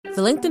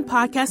The LinkedIn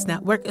Podcast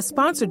Network is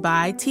sponsored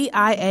by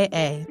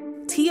TIAA.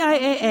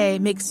 TIAA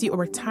makes you a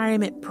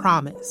retirement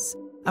promise,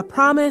 a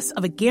promise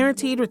of a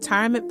guaranteed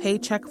retirement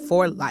paycheck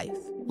for life.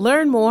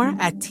 Learn more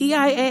at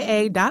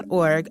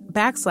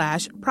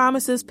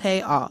TIAA.org/promises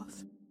pay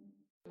off.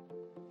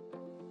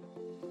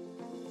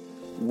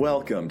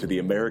 Welcome to the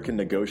American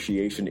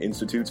Negotiation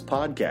Institute's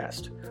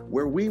podcast,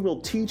 where we will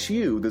teach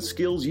you the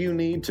skills you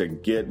need to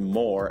get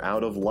more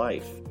out of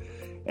life.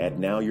 And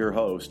now your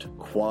host,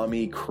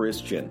 Kwame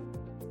Christian.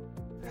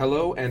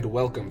 Hello and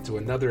welcome to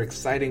another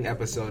exciting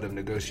episode of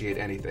Negotiate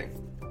Anything.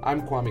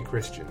 I'm Kwame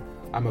Christian.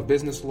 I'm a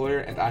business lawyer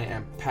and I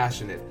am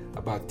passionate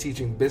about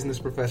teaching business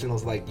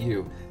professionals like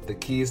you the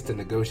keys to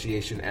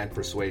negotiation and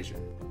persuasion.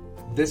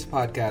 This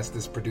podcast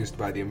is produced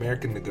by the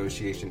American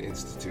Negotiation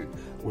Institute,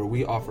 where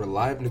we offer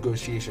live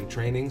negotiation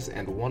trainings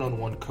and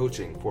one-on-one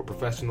coaching for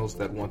professionals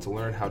that want to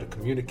learn how to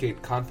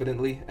communicate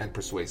confidently and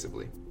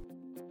persuasively.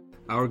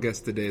 Our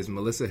guest today is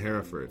Melissa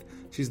Hereford.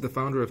 She's the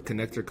founder of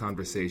Connector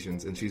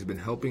Conversations, and she's been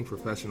helping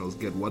professionals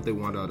get what they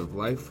want out of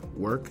life,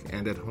 work,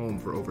 and at home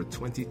for over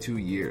 22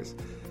 years.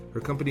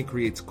 Her company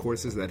creates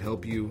courses that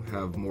help you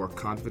have more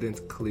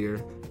confident, clear,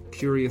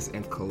 curious,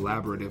 and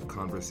collaborative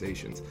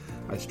conversations.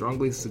 I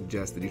strongly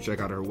suggest that you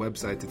check out her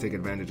website to take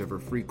advantage of her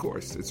free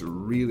course. It's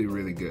really,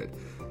 really good.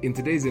 In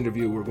today's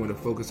interview, we're going to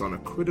focus on a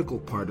critical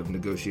part of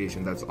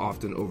negotiation that's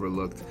often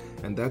overlooked,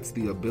 and that's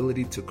the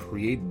ability to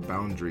create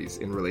boundaries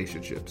in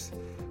relationships.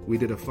 We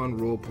did a fun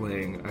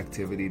role-playing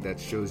activity that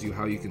shows you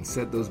how you can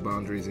set those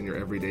boundaries in your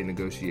everyday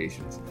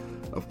negotiations.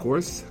 Of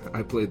course,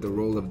 I played the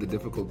role of the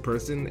difficult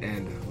person,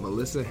 and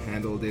Melissa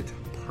handled it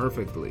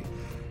perfectly.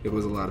 It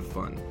was a lot of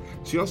fun.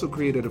 She also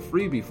created a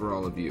freebie for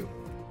all of you.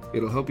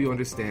 It'll help you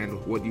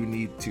understand what you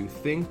need to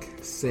think,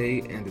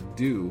 say, and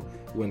do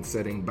when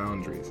setting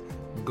boundaries.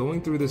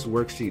 Going through this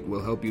worksheet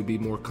will help you be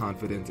more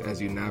confident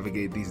as you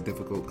navigate these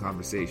difficult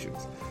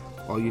conversations.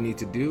 All you need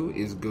to do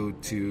is go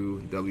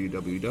to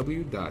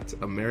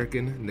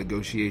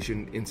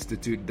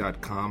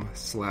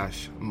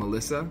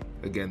www.americannegotiationinstitute.com/Melissa.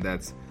 Again,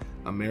 that's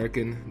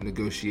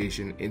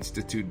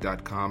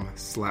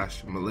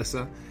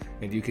americannegotiationinstitute.com/Melissa,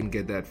 and you can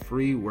get that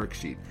free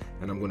worksheet.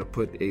 And I'm going to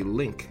put a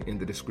link in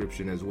the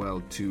description as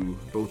well to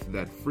both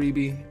that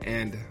freebie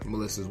and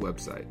Melissa's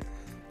website.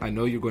 I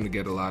know you're going to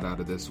get a lot out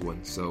of this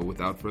one, so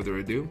without further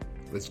ado,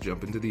 let's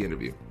jump into the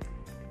interview.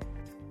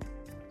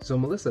 So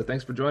Melissa,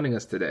 thanks for joining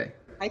us today.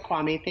 Hi,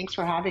 Kwame. Thanks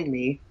for having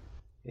me.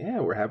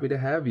 Yeah, we're happy to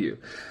have you.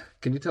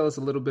 Can you tell us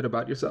a little bit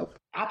about yourself?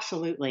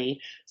 Absolutely.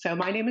 So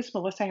my name is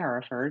Melissa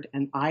Hereford,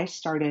 and I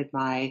started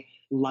my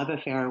love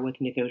affair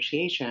with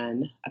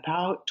negotiation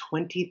about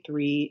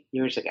 23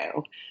 years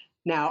ago.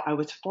 Now, I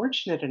was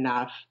fortunate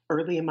enough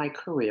early in my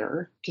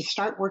career to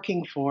start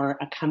working for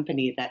a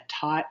company that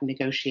taught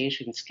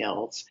negotiation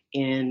skills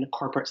in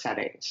corporate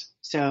settings.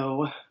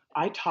 So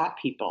I taught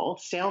people,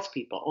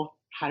 salespeople,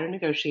 how to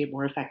negotiate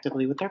more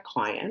effectively with their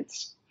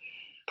clients,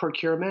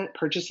 procurement,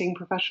 purchasing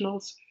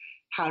professionals,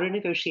 how to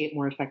negotiate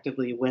more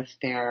effectively with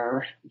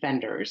their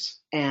vendors,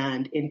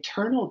 and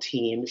internal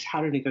teams,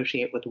 how to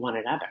negotiate with one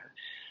another.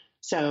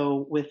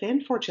 So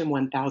within Fortune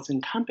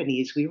 1000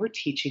 companies, we were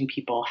teaching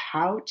people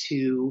how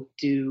to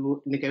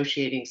do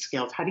negotiating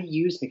skills, how to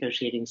use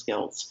negotiating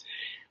skills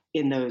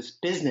in those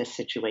business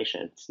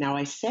situations. Now,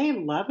 I say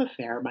my love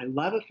affair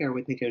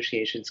with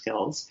negotiation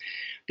skills,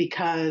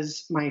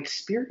 because my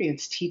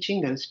experience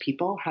teaching those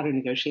people how to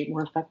negotiate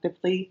more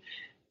effectively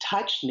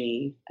touched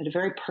me at a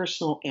very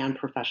personal and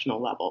professional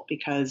level,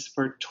 because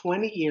for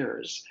 20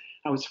 years,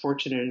 I was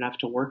fortunate enough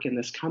to work in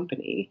this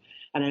company.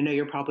 And I know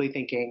you're probably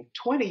thinking,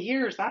 20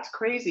 years, that's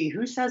crazy.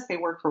 Who says they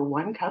work for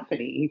one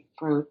company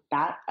for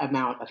that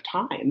amount of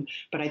time?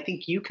 But I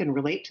think you can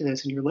relate to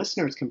this, and your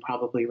listeners can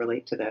probably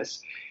relate to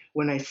this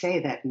when I say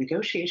that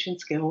negotiation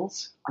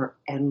skills are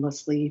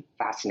endlessly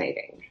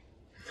fascinating.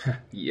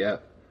 Yeah.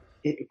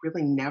 It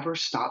really never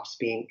stops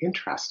being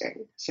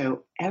interesting.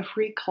 So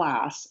every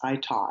class I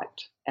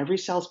taught, every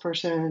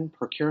salesperson,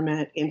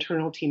 procurement,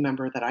 internal team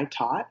member that I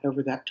taught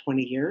over that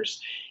 20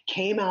 years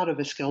came out of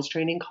a skills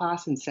training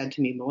class and said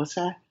to me,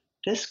 Melissa,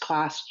 this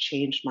class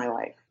changed my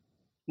life.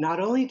 Not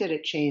only did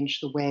it change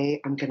the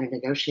way I'm going to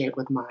negotiate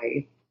with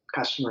my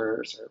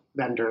customers or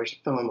vendors,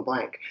 fill in the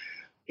blank,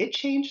 it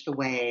changed the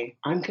way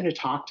I'm going to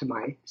talk to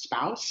my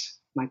spouse,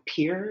 my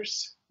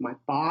peers, my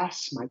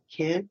boss, my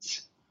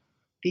kids.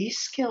 These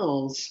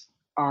skills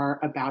are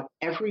about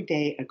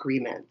everyday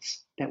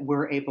agreements that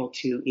we're able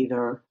to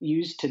either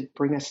use to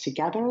bring us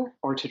together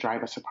or to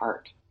drive us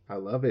apart. I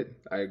love it.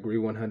 I agree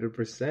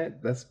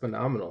 100%. That's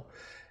phenomenal.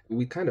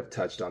 We kind of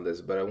touched on this,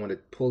 but I want to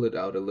pull it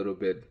out a little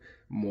bit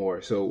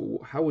more.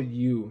 So how would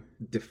you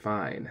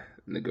define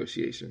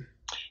negotiation?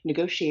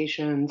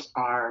 Negotiations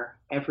are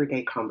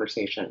everyday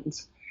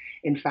conversations.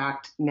 In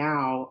fact,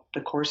 now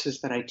the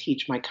courses that I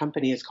teach, my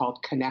company is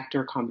called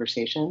Connector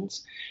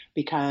Conversations,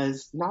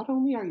 because not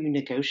only are you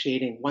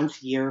negotiating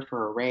once a year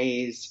for a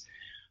raise,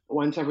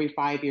 once every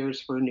 5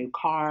 years for a new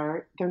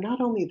car, they're not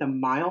only the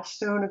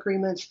milestone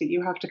agreements that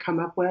you have to come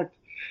up with,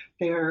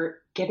 They're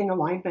getting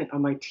alignment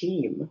on my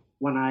team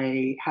when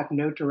I have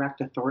no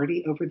direct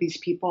authority over these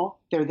people.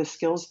 They're the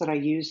skills that I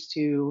use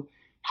to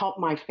help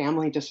my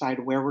family decide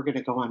where we're going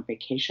to go on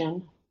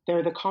vacation.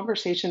 They're the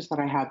conversations that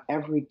I have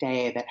every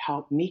day that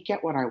help me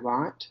get what I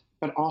want,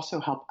 but also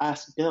help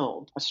us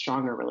build a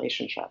stronger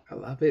relationship. I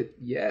love it.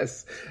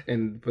 Yes.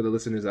 And for the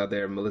listeners out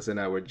there, Melissa and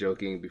I were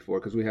joking before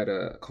because we had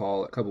a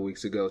call a couple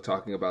weeks ago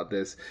talking about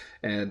this,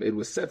 and it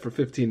was set for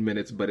 15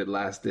 minutes, but it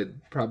lasted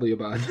probably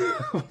about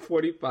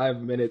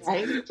 45 minutes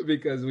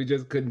because we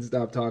just couldn't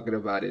stop talking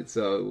about it.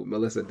 So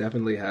Melissa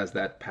definitely has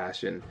that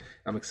passion.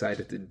 I'm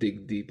excited to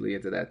dig deeply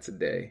into that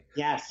today.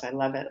 Yes, I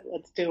love it.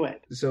 Let's do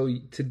it. So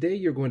today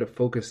you're going to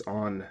focus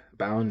on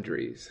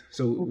boundaries.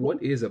 So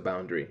what is a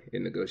boundary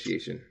in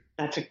negotiation?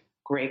 That's a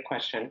great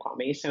question,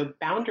 Kwame. So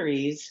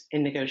boundaries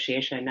in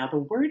negotiation. Now, the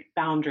word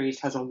boundaries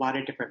has a lot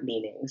of different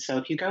meanings. So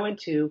if you go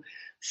into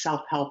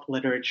self-help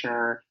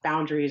literature,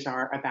 boundaries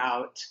are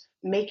about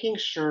making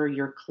sure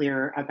you're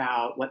clear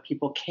about what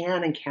people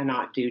can and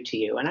cannot do to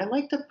you. And I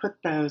like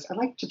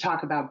to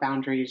talk about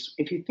boundaries.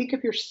 If you think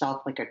of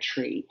yourself like a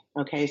tree,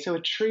 okay? So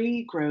a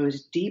tree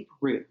grows deep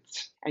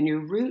roots, and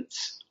your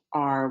roots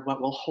are what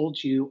will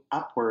hold you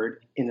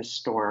upward in a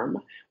storm,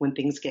 when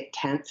things get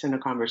tense in a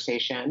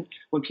conversation,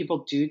 when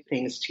people do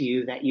things to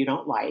you that you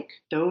don't like.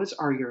 Those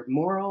are your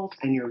morals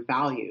and your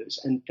values,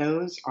 and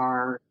those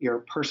are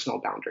your personal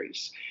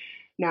boundaries.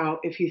 Now,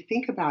 if you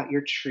think about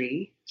your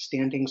tree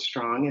standing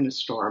strong in a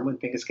storm when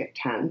things get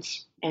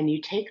tense, and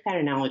you take that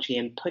analogy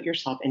and put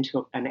yourself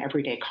into an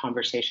everyday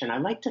conversation, I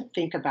like to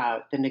think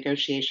about the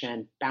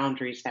negotiation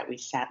boundaries that we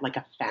set like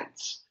a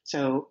fence.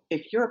 So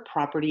if you're a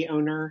property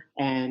owner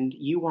and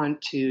you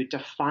want to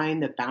define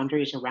the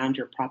boundaries around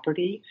your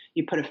property,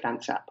 you put a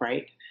fence up,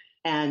 right?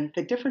 And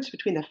the difference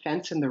between the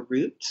fence and the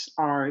roots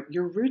are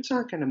your roots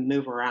aren't going to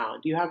move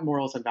around. You have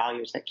morals and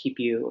values that keep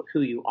you who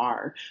you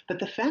are, but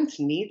the fence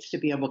needs to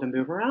be able to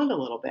move around a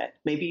little bit.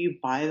 Maybe you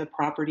buy the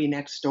property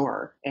next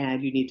door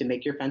and you need to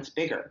make your fence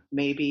bigger.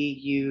 Maybe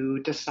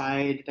you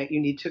decide that you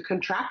need to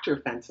contract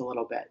your fence a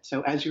little bit.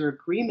 So as your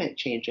agreement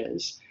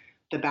changes,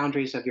 the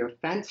boundaries of your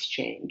fence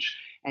change.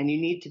 And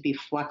you need to be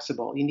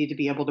flexible. You need to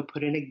be able to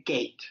put in a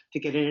gate to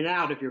get in and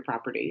out of your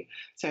property.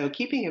 So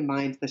keeping in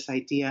mind this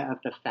idea of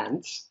the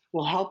fence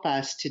will help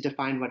us to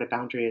define what a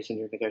boundary is in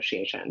your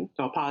negotiation.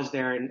 So I'll pause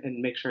there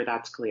and make sure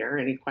that's clear.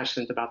 Any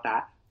questions about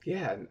that?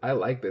 Yeah, I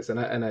like this. And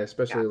I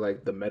especially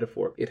like the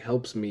metaphor. It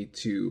helps me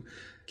to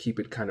keep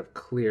it kind of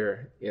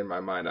clear in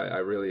my mind. I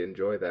really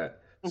enjoy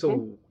that. Mm-hmm.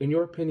 So in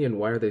your opinion,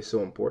 why are they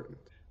so important?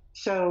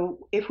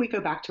 So if we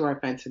go back to our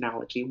fence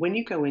analogy, when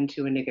you go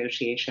into a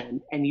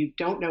negotiation and you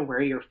don't know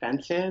where your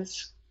fence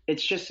is,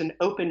 it's just an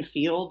open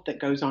field that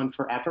goes on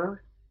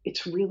forever.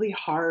 It's really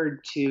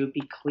hard to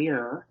be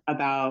clear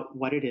about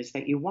what it is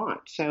that you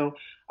want. So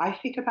I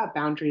think about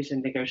boundaries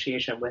in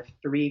negotiation with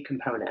three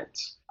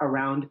components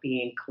around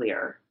being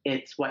clear.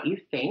 It's what you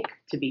think,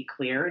 to be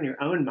clear in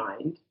your own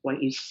mind,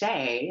 what you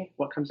say,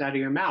 what comes out of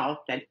your mouth,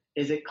 that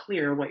is it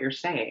clear what you're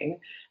saying?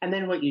 And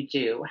then what you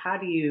do. How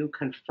do you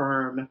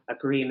confirm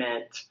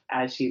agreement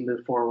as you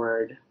move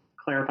forward,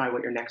 clarify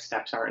what your next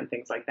steps are and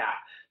things like that.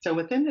 So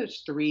within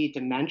those three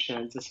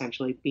dimensions,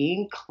 essentially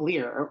being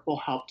clear will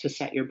help to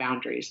set your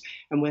boundaries.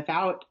 And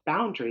without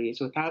boundaries,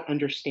 without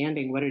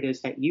understanding what it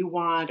is that you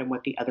want and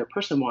what the other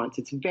person wants,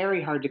 it's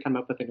very hard to come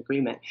up with an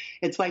agreement.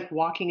 It's like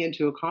walking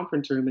into a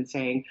conference room and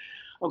saying,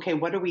 okay,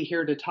 what are we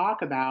here to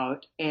talk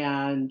about?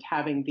 And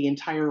having the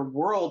entire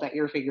world at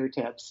your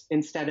fingertips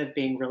instead of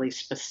being really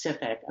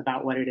specific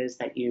about what it is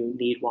that you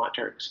need, want,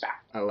 or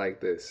expect. I like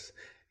this.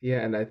 Yeah,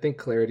 and I think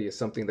clarity is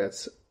something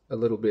that's a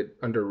little bit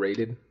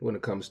underrated when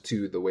it comes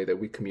to the way that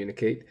we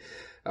communicate.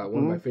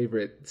 One of my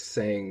favorite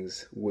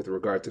sayings with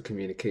regard to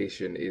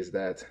communication is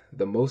that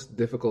the most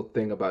difficult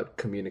thing about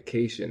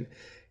communication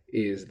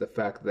is the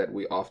fact that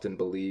we often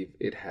believe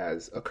it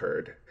has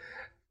occurred.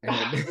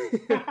 And,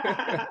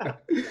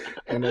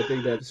 and I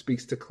think that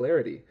speaks to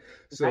clarity.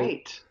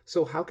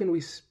 So how can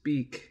we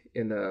speak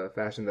in a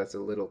fashion that's a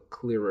little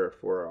clearer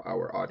for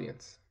our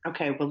audience?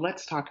 Okay, well,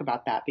 let's talk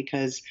about that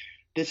because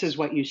this is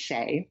what you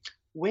say.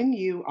 When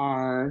you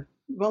are,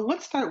 well,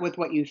 let's start with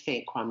what you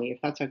think, Kwame, if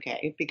that's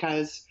okay,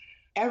 because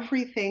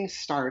everything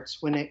starts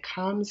when it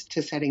comes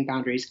to setting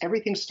boundaries.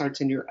 Everything starts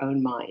in your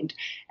own mind.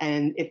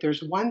 And if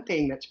there's one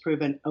thing that's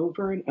proven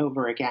over and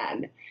over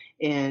again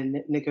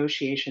in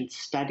negotiation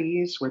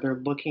studies where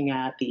they're looking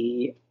at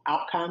the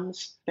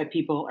outcomes that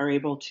people are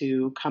able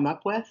to come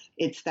up with,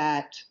 it's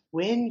that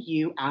when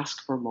you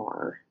ask for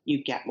more,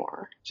 you get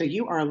more. So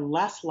you are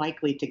less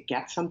likely to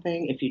get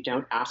something if you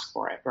don't ask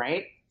for it,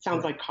 right?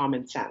 Sounds like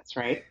common sense,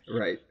 right?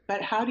 Right.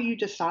 But how do you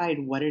decide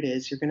what it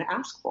is you're going to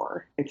ask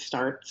for? It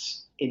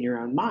starts in your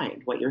own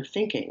mind, what you're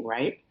thinking,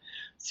 right?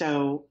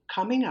 So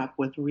coming up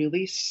with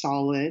really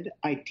solid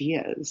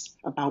ideas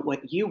about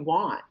what you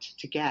want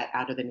to get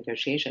out of the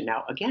negotiation.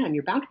 Now, again,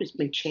 your boundaries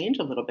may change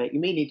a little bit. You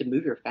may need to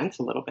move your fence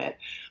a little bit,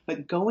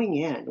 but going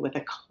in with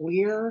a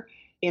clear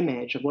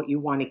image of what you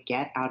want to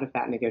get out of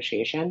that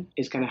negotiation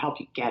is going to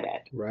help you get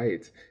it.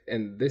 Right.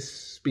 And this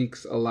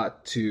speaks a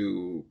lot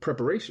to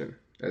preparation.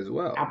 as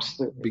well.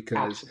 Absolutely.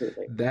 Because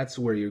Absolutely. that's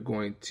where you're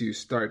going to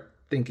start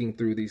thinking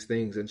through these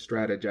things and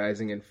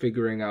strategizing and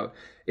figuring out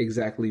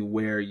exactly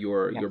where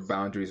your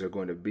boundaries are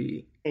going to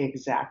be.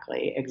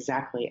 Exactly.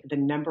 The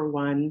number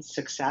one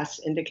success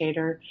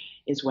indicator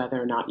is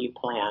whether or not you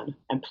plan.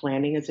 And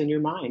planning is in your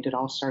mind. It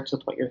all starts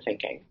with what you're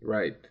thinking.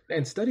 Right.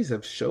 And studies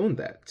have shown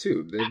that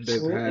too.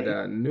 They've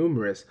had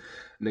numerous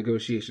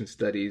negotiation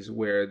studies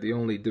where the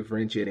only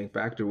differentiating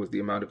factor was the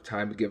amount of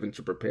time given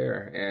to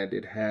prepare. And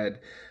it had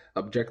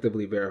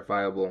objectively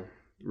verifiable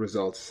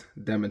results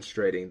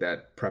demonstrating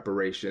that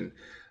preparation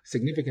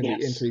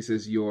significantly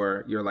increases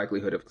your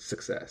likelihood of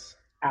success.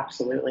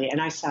 Absolutely.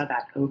 And I saw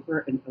that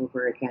over and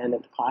over again in the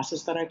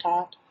classes that I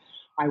taught.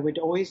 I would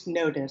always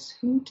notice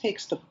who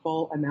takes the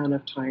full amount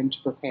of time to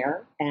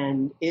prepare,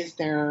 and is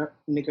their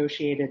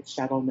negotiated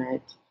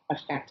settlement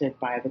affected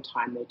by the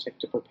time they took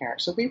to prepare.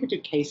 So we would do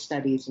case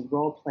studies and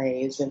role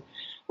plays and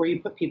where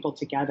you put people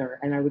together,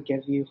 and I would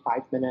give you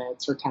 5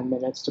 minutes or 10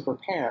 minutes to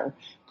prepare.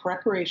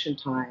 Preparation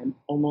time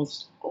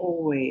almost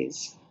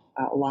always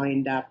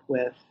lined up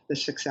with the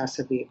success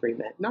of the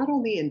agreement, not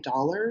only in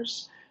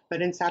dollars,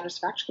 but in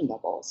satisfaction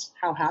levels.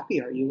 How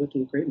happy are you with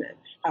the agreement?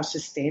 How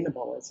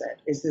sustainable is it?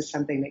 Is this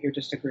something that you're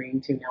just agreeing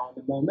to now in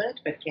the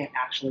moment, but can't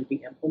actually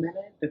be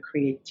implemented? The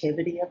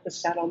creativity of the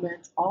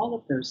settlement, all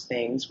of those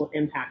things were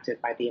impacted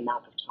by the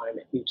amount of time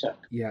that you took.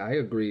 Yeah, I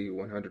agree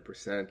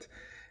 100%.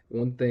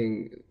 One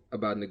thing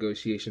about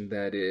negotiation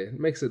that it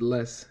makes it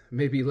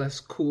maybe less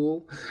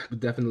cool, but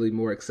definitely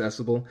more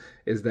accessible,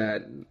 is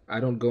that I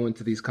don't go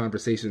into these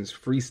conversations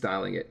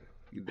freestyling it.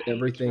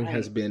 Everything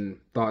has been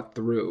thought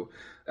through.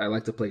 I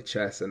like to play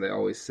chess, and they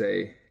always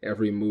say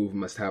every move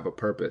must have a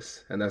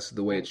purpose, and that's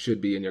the way it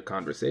should be in your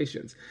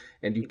conversations.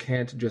 And you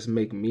can't just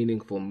make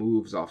meaningful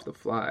moves off the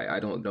fly. I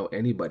don't know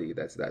anybody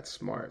that's that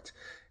smart.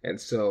 And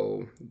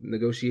so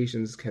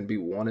negotiations can be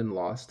won and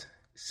lost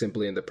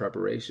simply in the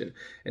preparation.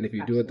 And if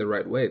you do it the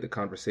right way, the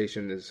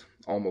conversation is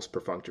almost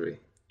perfunctory.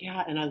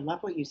 Yeah, and I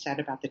love what you said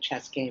about the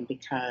chess game,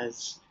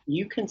 because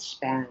you can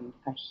spend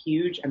a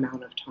huge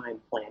amount of time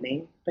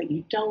planning, but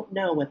you don't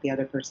know what the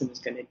other person is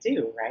going to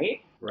do,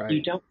 right? Right.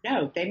 You don't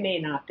know. There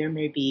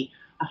may be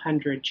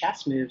 100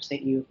 chess moves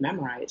that you've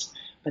memorized,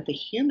 but the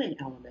human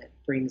element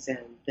brings in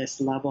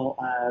this level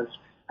of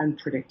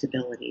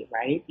unpredictability,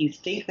 right? You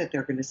think that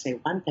they're going to say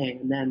one thing,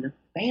 and then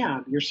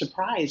bam, you're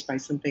surprised by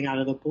something out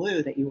of the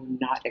blue that you were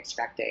not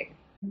expecting.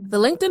 The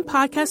LinkedIn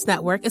Podcast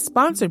Network is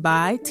sponsored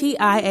by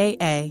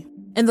TIAA.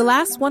 In the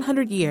last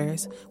 100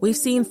 years, we've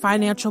seen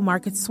financial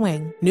markets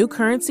swing, new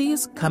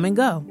currencies come and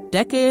go,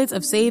 decades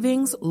of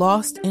savings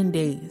lost in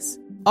days,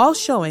 all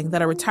showing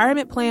that a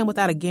retirement plan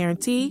without a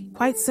guarantee,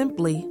 quite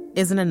simply,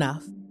 isn't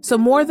enough. So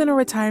more than a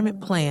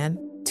retirement plan,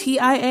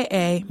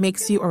 TIAA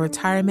makes you a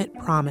retirement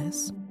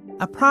promise.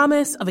 A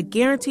promise of a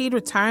guaranteed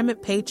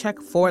retirement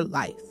paycheck for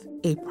life.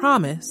 A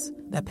promise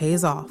that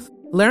pays off.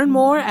 Learn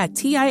more at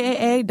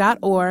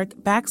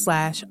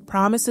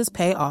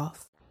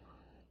TIAA.org/promisespayoff.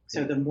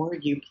 So the more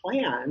you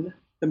plan,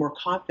 the more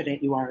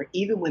confident you are,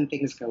 even when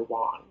things go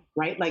wrong,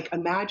 right? Like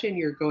imagine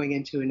you're going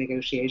into a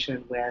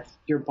negotiation with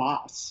your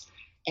boss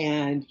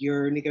and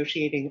you're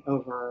negotiating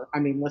over,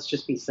 let's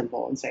just be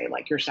simple and say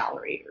like your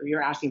salary, or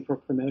you're asking for a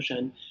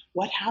promotion.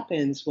 What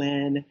happens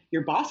when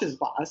your boss's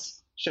boss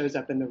shows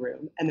up in the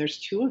room and there's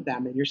two of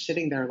them and you're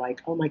sitting there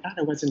like, oh my God,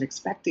 I wasn't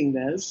expecting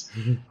this.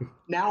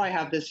 Now I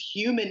have this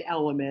human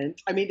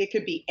element. It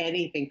could be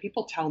anything.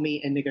 People tell me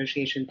in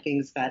negotiation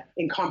things that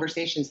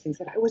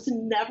I was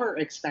never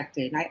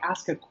expecting. I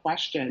ask a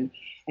question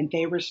and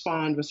they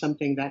respond with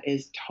something that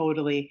is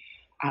totally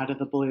out of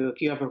the blue.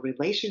 If you have a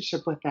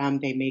relationship with them,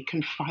 they may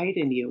confide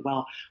in you.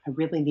 Well, I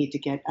really need to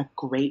get a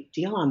great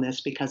deal on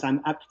this because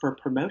I'm up for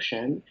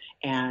promotion.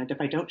 And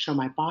if I don't show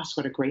my boss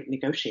what a great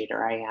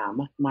negotiator I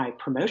am, my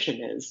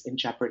promotion is in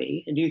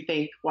jeopardy. And you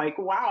think like,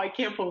 wow, I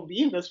can't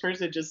believe this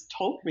person just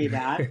told me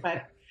that.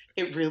 But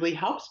it really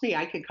helps me.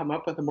 I can come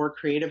up with a more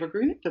creative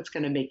agreement that's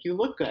going to make you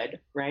look good,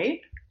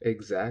 right?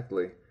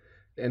 Exactly.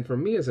 And for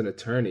me as an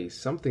attorney,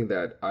 something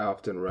that I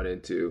often run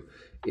into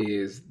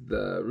is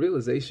the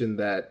realization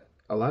that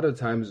a lot of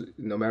times,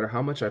 no matter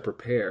how much I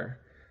prepare,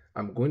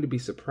 I'm going to be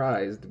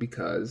surprised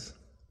because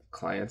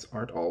clients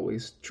aren't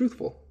always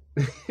truthful.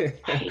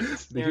 Right.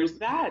 There's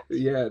that.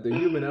 Yeah, the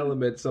human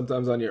element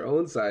sometimes on your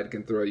own side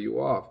can throw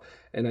you off.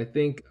 And I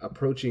think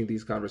approaching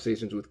these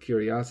conversations with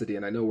curiosity,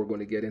 and I know we're going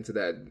to get into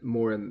that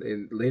more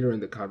in later in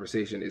the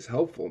conversation, is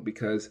helpful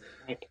because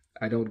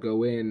I don't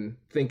go in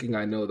thinking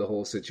I know the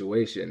whole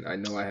situation. I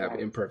know I have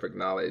imperfect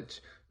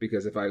knowledge.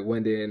 Because if I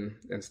went in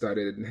and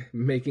started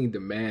making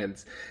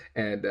demands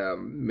and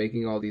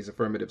making all these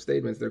affirmative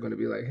statements, they're going to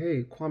be like,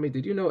 hey, Kwame,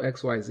 did you know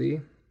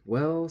XYZ?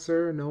 Well,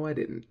 sir, no, I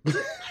didn't.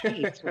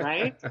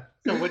 Right?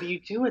 So what do you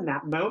do in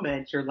that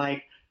moment? You're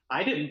like,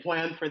 I didn't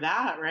plan for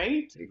that,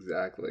 right?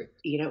 Exactly.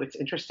 It's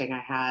interesting. I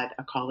had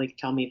a colleague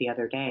tell me the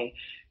other day,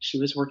 she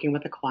was working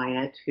with a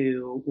client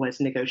who was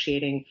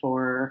negotiating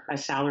for a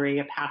salary,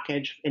 a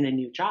package in a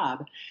new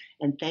job.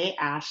 And they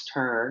asked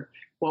her,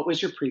 what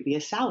was your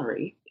previous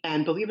salary?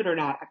 And believe it or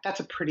not, that's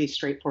a pretty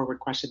straightforward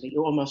question that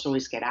you almost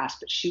always get asked,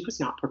 but she was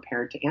not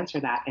prepared to answer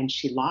that, and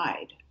she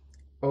lied.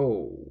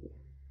 Oh.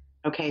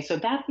 Okay, so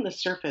that on the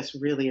surface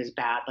really is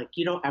bad. Like,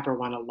 you don't ever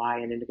want to lie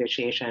in a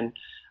negotiation,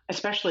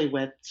 especially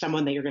with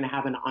someone that you're going to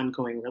have an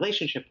ongoing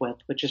relationship with,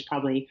 which is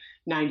probably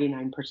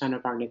 99%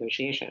 of our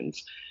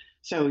negotiations.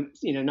 So,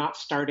 not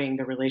starting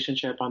the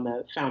relationship on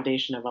the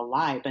foundation of a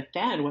lie. But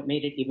then what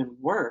made it even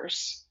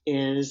worse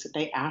is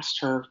they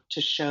asked her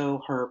to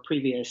show her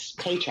previous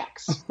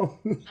paychecks. Oh,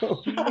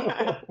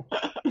 no.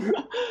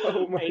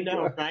 Oh, my I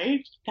know, God.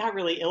 right? That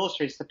really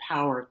illustrates the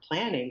power of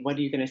planning. What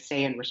are you going to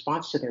say in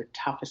response to their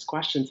toughest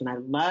questions? And I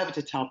love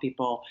to tell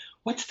people,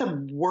 what's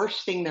the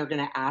worst thing they're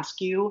going to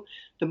ask you?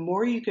 The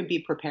more you can be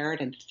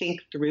prepared and think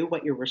through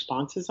what your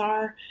responses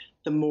are,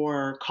 the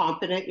more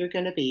confident you're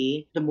going to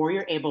be, the more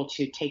you're able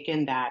to take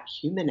in that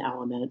human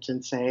element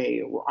and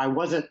say, well, I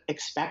wasn't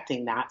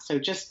expecting that. So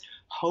just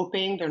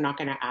hoping they're not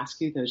going to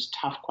ask you those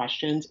tough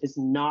questions is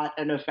not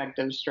an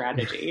effective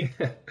strategy.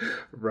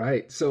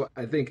 Right. So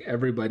I think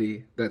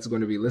everybody that's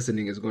going to be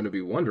listening is going to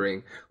be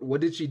wondering,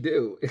 what did she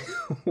do?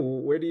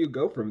 Where do you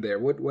go from there?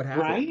 What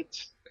happened?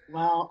 Right?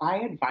 Well, I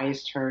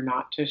advised her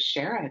not to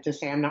share it, to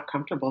say, I'm not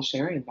comfortable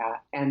sharing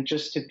that. And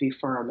just to be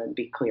firm and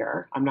be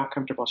clear, I'm not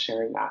comfortable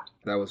sharing that.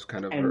 That was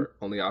kind of her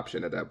only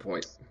option at that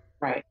point.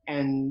 Right.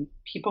 And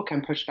people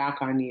can push back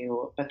on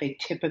you, but they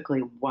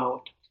typically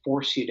won't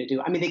force you to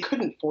do it. I mean, they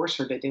couldn't force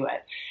her to do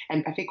it.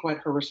 And I think what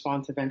her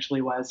response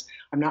eventually was,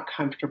 I'm not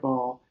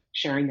comfortable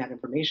sharing that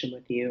information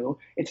with you.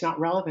 It's not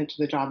relevant to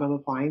the job I'm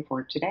applying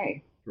for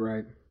today.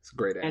 Right. It's a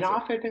great answer. And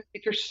often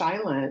if you're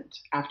silent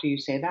after you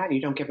say that,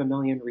 you don't give a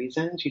million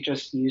reasons, you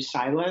just use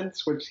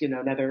silence, which,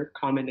 another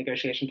common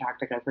negotiation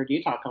tactic I've heard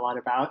you talk a lot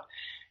about,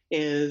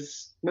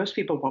 is most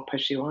people won't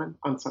push you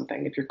on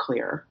something if you're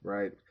clear.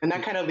 Right. And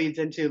that kind of leads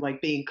into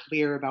like being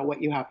clear about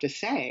what you have to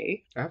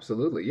say.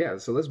 Absolutely. Yeah.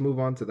 So let's move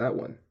on to that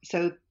one.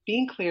 So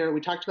being clear, we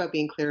talked about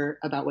being clear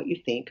about what you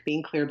think,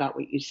 being clear about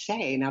what you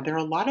say. Now, there are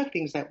a lot of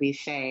things that we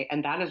say,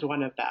 and that is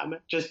one of them,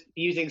 just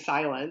using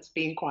silence,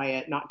 being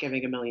quiet, not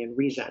giving a million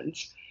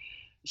reasons.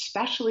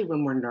 Especially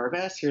when we're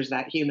nervous, here's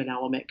that human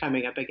element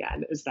coming up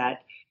again, is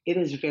that it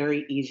is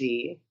very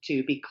easy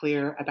to be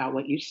clear about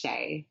what you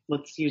say.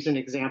 Let's use an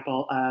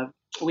example of,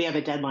 we have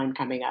a deadline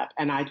coming up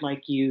and I'd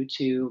like you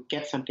to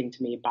get something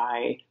to me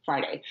by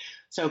Friday.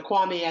 So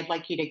Kwame, I'd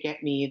like you to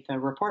get me the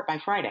report by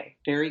Friday.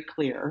 Very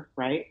clear,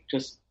 right?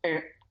 Just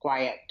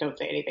quiet. Don't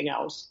say anything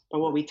else. But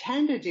what we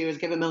tend to do is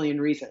give a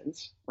million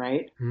reasons,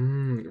 right?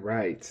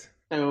 Right.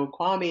 So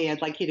Kwame,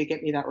 I'd like you to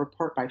get me that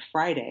report by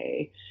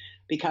Friday,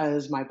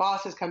 because my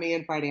boss is coming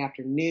in Friday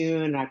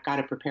afternoon and I've got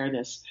to prepare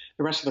the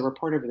rest of the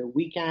report over the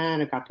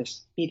weekend. I've got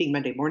this meeting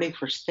Monday morning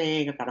first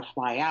thing. I've got to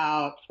fly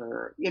out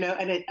for,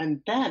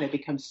 and then it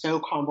becomes so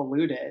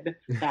convoluted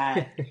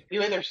that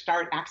you either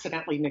start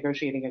accidentally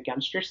negotiating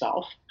against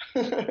yourself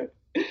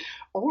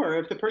or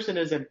if the person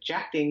is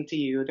objecting to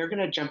you, they're going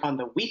to jump on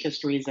the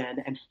weakest reason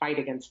and fight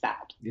against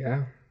that.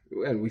 Yeah.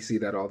 And we see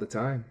that all the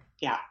time.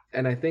 Yeah.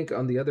 And I think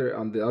on the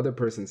other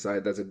person's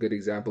side, that's a good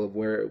example of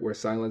where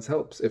silence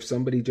helps. If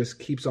somebody just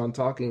keeps on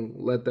talking,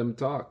 let them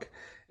talk.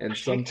 And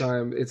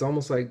sometimes it's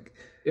almost like,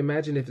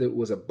 imagine if it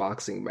was a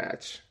boxing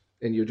match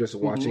and you're just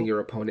watching your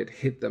opponent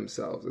hit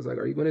themselves. It's like,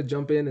 are you going to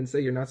jump in and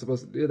say you're not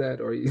supposed to do that?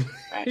 Or are you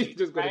you're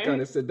just going to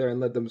kind of sit there and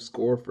let them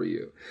score for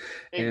you?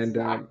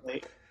 Exactly.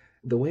 And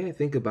the way I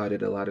think about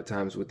it a lot of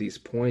times with these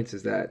points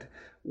is that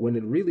when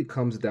it really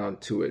comes down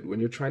to it, when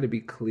you're trying to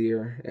be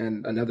clear,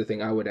 and another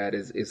thing I would add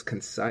is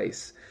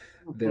concise,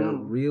 there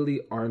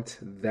really aren't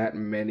that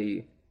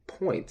many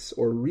points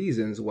or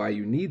reasons why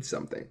you need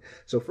something.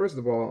 So first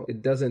of all,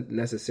 it doesn't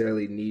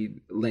necessarily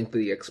need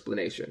lengthy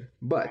explanation.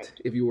 But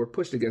if you were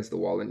pushed against the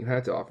wall and you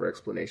had to offer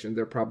explanation,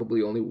 there are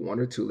probably only one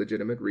or two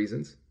legitimate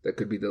reasons that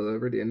could be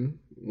delivered in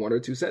one or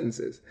two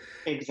sentences.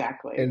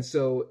 Exactly. And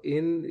so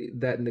in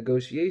that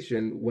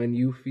negotiation, when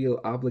you feel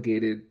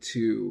obligated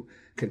to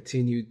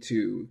continue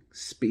to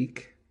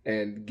speak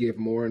and give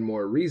more and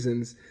more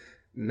reasons,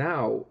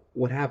 now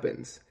what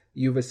happens?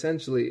 You've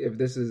essentially, if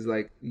this is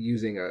like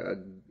using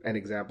an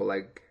example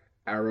like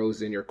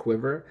arrows in your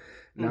quiver,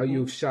 now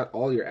you've shot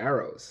all your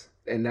arrows.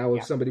 And now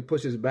if somebody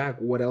pushes back,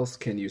 what else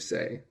can you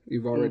say?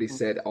 You've already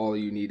said all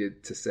you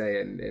needed to say,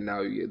 and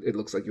now it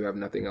looks like you have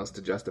nothing else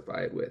to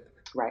justify it with.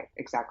 Right,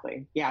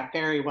 exactly. Yeah,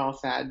 very well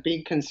said.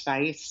 Being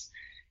concise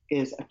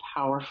is a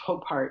powerful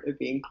part of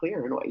being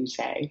clear in what you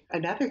say.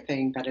 Another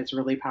thing that is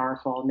really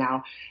powerful,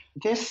 now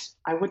this,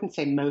 I wouldn't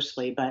say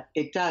mostly, but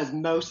it does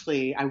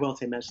mostly, I will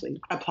say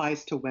mostly,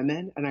 applies to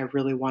women. And I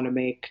really want to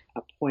make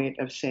a point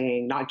of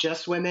saying not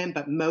just women,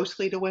 but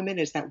mostly to women,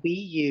 is that we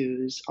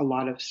use a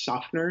lot of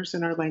softeners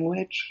in our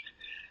language.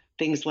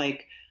 Things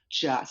like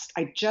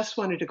I just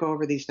wanted to go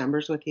over these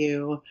numbers with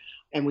you.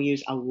 And we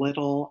use a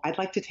little, I'd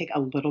like to take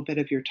a little bit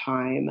of your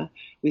time.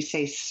 We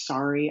say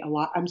sorry a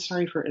lot. I'm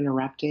sorry for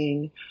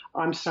interrupting.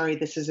 I'm sorry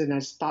this isn't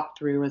as thought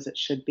through as it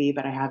should be,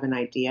 but I have an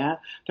idea.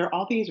 There are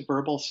all these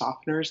verbal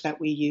softeners that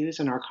we use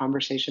in our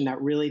conversation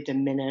that really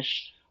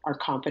diminish our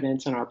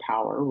confidence and our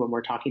power when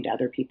we're talking to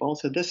other people.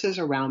 So this is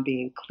around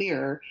being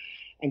clear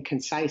and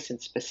concise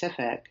and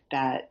specific,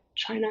 that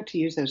try not to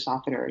use those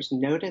softeners.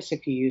 Notice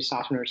if you use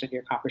softeners in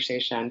your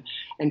conversation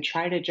and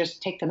try to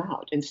just take them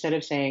out. Instead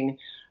of saying,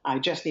 I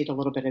just need a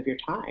little bit of your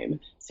time,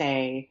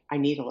 say, I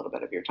need a little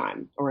bit of your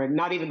time. Or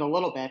not even a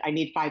little bit, I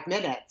need 5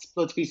 minutes.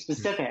 Let's be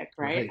specific,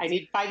 right? I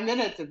need 5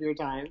 minutes of your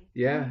time.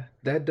 Yeah,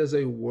 that does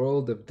a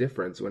world of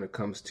difference when it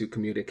comes to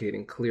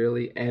communicating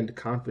clearly and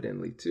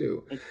confidently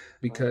too.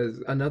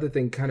 Because another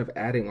thing kind of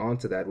adding on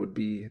to that would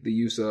be the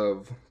use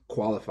of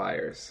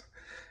qualifiers.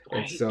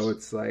 And so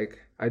it's like,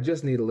 I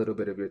just need a little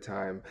bit of your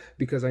time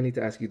because I need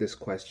to ask you this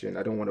question.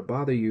 I don't want to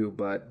bother you,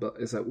 but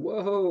it's like,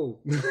 whoa,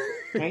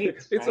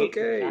 it's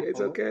okay. Exactly.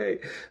 It's okay.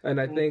 And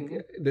I think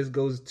this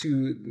goes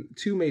to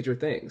two major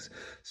things.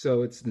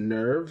 So it's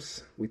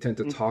nerves. We tend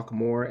to talk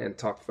more and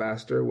talk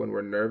faster when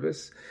we're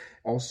nervous.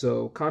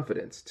 Also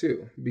confidence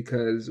too,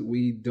 because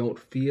we don't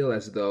feel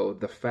as though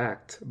the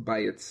fact by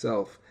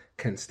itself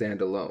can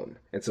stand alone.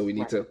 And so we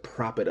need to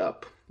prop it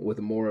up with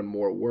more and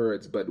more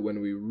words. But when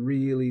we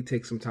really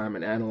take some time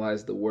and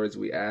analyze the words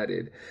we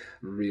added,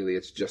 really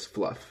it's just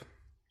fluff.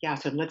 Yeah,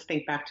 so let's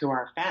think back to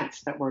our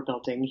fence that we're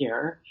building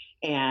here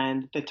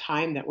and the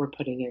time that we're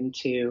putting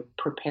into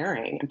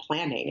preparing and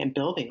planning and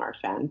building our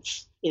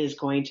fence is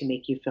going to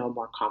make you feel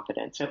more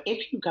confident. So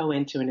if you go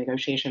into a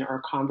negotiation or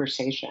a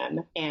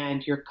conversation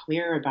and you're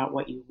clear about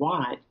what you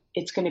want,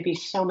 it's going to be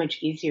so much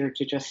easier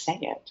to just say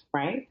it,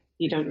 right?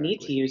 You don't need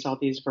to use all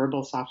these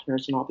verbal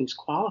softeners and all these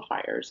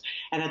qualifiers.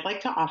 And I'd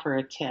like to offer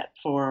a tip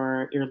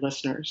for your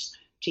listeners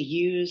to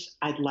use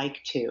I'd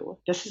like to.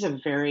 This is a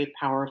very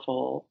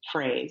powerful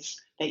phrase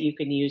that you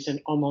can use in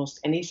almost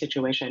any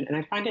situation. And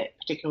I find it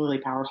particularly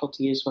powerful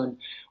to use when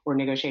we're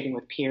negotiating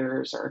with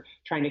peers or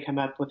trying to come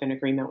up with an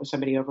agreement with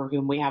somebody over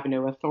whom we have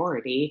no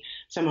authority,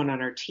 someone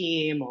on our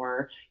team,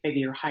 or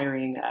maybe you're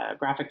hiring a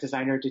graphic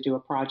designer to do a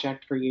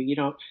project for you. You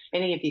don't,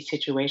 any of these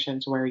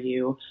situations where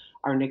you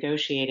are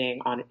negotiating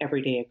on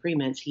everyday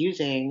agreements,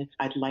 using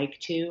I'd like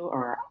to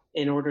or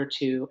in order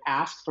to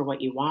ask for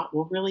what you want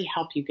will really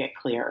help you get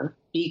clear,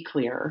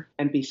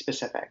 and be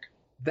specific.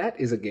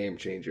 That is a game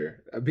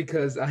changer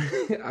because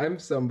I'm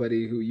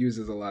somebody who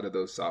uses a lot of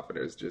those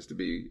softeners, just to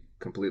be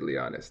completely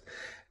honest.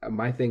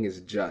 My thing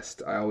is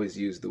just. I always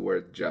use the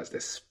word just,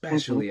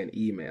 especially in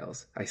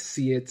emails. I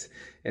see it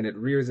and it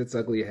rears its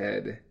ugly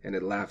head and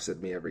it laughs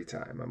at me every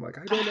time. I'm like,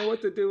 I don't know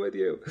what to do with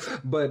you.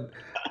 But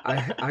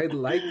I'd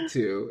like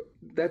to.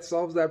 That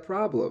solves that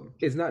problem.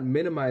 It's not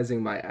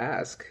minimizing my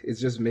ask. It's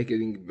just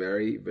making it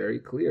very, very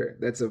clear.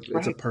 It's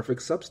a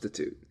perfect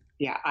substitute.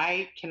 Yeah,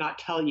 I cannot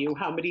tell you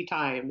how many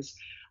times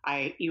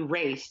I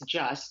erase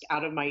just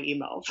out of my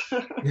emails.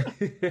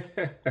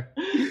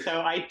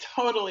 So I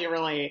totally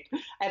relate.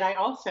 And I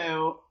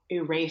also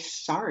erase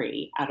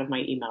sorry out of my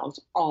emails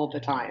all the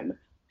time.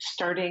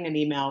 Starting an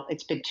email,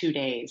 it's been 2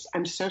 days.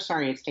 I'm so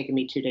sorry it's taken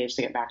me 2 days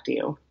to get back to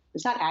you.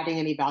 Is that adding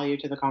any value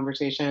to the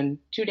conversation?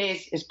 2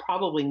 days is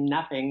probably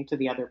nothing to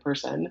the other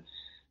person.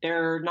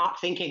 They're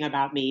not thinking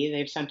about me.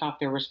 They've sent off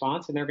their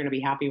response and they're going to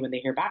be happy when they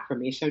hear back from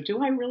me. So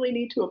do I really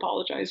need to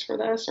apologize for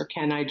this, or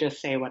can I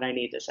just say what I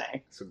need to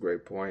say? That's a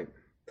great point.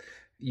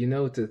 You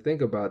know, to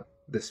think about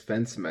this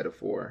fence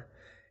metaphor,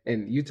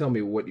 and you tell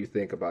me what you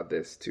think about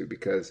this too,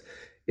 because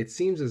it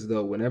seems as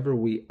though whenever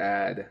we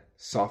add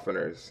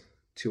softeners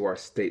to our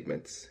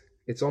statements,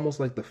 it's almost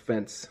like the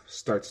fence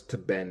starts to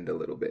bend a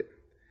little bit.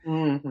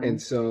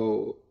 And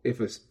so if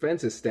a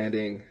fence is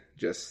standing,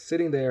 just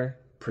sitting there,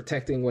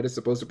 protecting what it's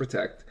supposed to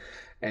protect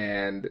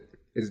and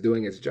is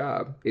doing its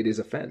job, it is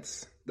a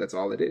fence. That's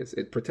all it is.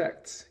 It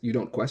protects. You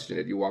don't question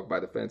it. You walk by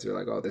the fence, you're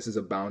like, oh, this is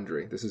a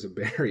boundary. This is a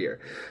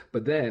barrier.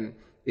 But then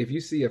if you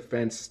see a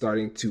fence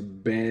starting to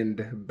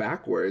bend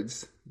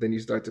backwards, then you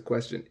start to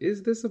question,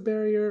 is this a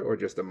barrier or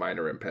just a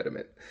minor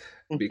impediment?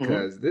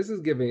 Because this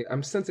is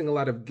I'm sensing a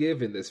lot of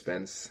give in this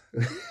fence.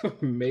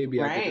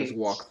 Maybe I could just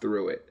walk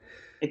through it.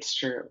 It's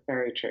true.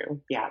 Very true.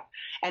 Yeah.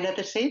 And at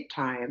the same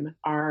time,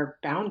 our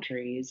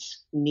boundaries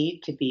need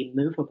to be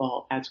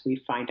movable as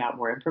we find out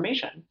more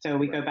information. So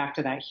we go back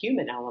to that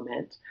human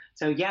element.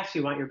 So yes,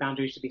 you want your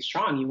boundaries to be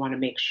strong. You want to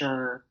make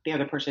sure the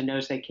other person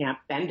knows they can't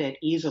bend it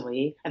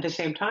easily. At the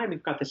same time,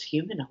 you've got this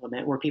human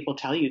element where people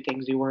tell you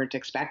things you weren't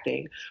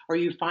expecting, or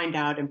you find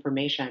out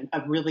information.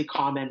 A really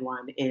common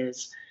one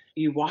is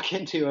you walk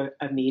into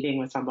a meeting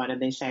with someone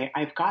and they say,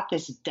 I've got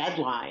this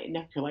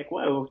deadline. You're like,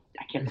 whoa,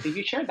 I can't believe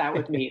you shared that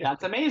with me.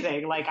 That's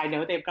amazing. Like, I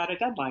know they've got a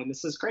deadline.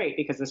 This is great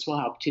because this will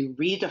help to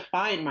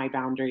redefine my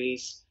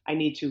boundaries. I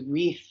need to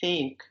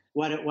rethink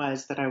what it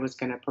was that I was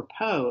going to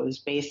propose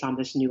based on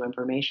this new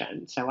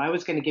information. So I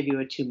was going to give you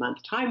a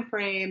 2-month time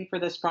frame for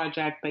this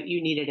project, but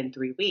you need it in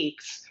 3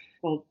 weeks.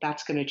 Well,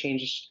 that's going to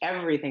change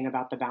everything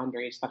about the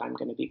boundaries that I'm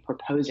going to be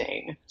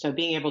proposing. So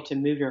being able to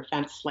move your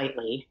fence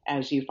slightly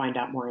as you find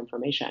out more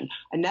information.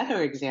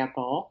 Another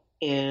example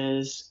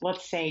is,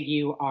 let's say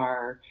you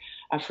are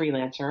a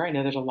freelancer. I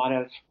know there's a lot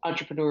of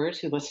entrepreneurs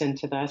who listen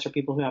to this, or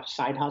people who have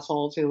side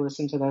hustles who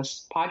listen to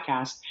this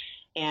podcast,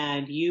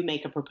 and you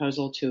make a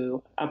proposal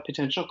to a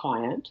potential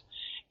client.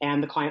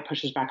 and the client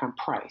pushes back on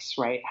price,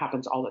 right? It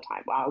happens all the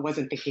time. Well, I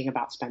wasn't thinking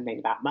about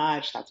spending that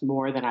much. That's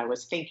more than I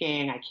was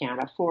thinking. I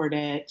can't afford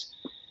it.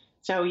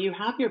 So you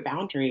have your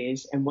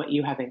boundaries and what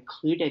you have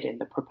included in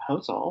the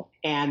proposal,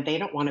 and they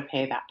don't want to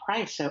pay that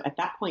price. So at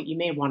that point, you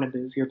may want to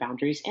move your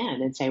boundaries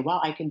in and say, well,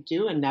 I can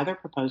do another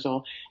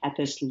proposal at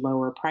this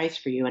lower price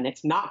for you, and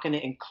it's not going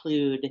to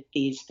include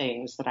these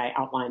things that I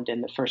outlined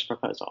in the first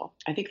proposal.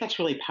 I think that's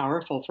really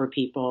powerful for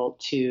people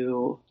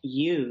to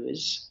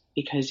use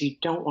because you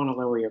don't want to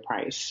lower your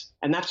price.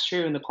 And that's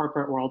true in the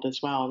corporate world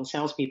as well. And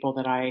salespeople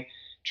that I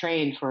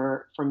trained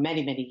for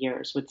many, many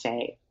years would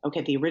say,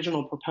 okay, the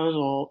original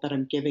proposal that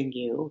I'm giving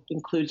you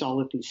includes all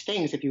of these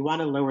things. If you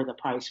want to lower the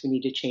price, we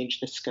need to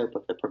change the scope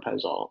of the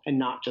proposal and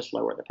not just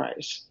lower the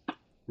price.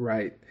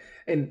 Right.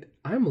 And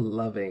I'm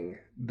loving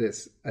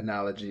this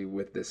analogy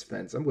with this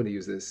fence. I'm going to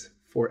use this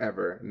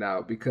forever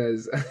now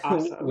because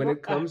Awesome. when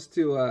it comes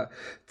to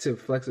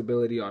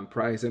flexibility on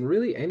price and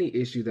really any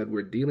issue that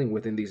we're dealing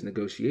with in these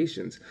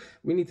negotiations,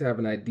 we need to have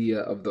an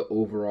idea of the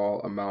overall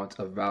amount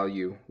of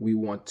value we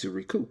want to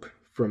recoup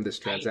from this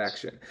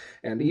transaction.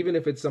 Right. And even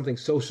if it's something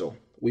social,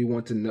 we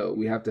want to know,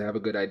 we have to have a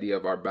good idea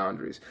of our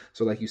boundaries.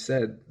 So like you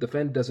said, the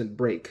fence doesn't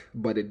break,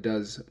 but it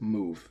does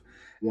move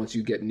once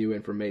you get new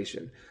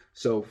information.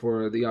 So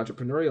for the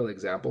entrepreneurial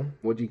example,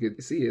 what you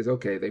could see is,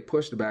 okay, they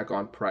pushed back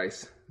on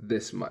price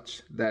this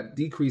much. That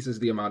decreases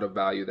the amount of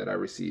value that I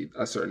receive,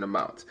 a certain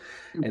amount.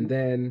 Mm-hmm. And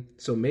then,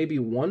 so maybe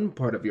one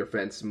part of your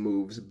fence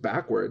moves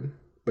backward,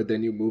 but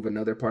then you move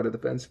another part of the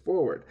fence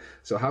forward.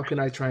 So how can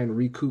I try and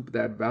recoup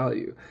that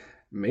value?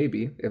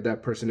 Maybe if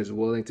that person is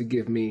willing to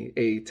give me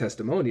a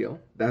testimonial,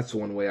 that's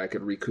one way I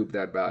could recoup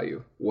that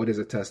value. What is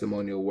a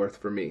testimonial worth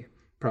for me?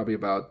 Probably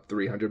about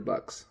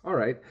 $300. All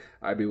right,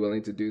 I'd be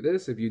willing to do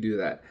this if you do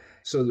that.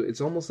 So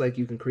it's almost like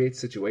you can create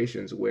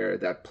situations where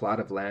that plot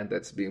of land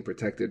that's being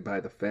protected by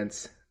the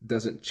fence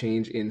doesn't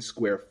change in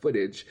square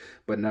footage,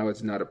 but now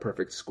it's not a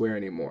perfect square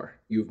anymore.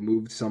 You've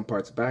moved some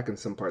parts back and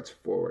some parts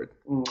forward.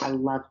 I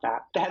love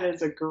that. That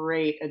is a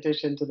great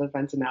addition to the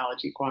fence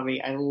analogy,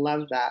 Kwame. I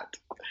love that.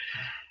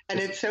 And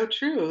it's so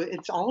true.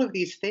 It's all of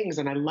these things.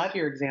 And I love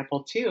your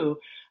example, too,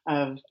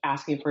 of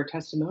asking for a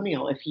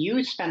testimonial. If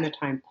you spend the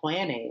time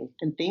planning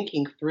and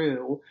thinking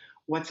through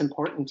what's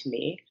important to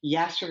me,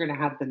 yes, you're going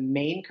to have the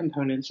main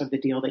components of the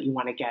deal that you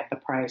want to get, the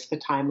price, the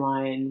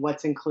timeline,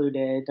 what's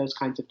included, those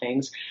kinds of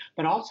things,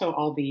 but also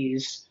all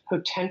these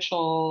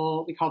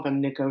potential, we call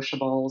them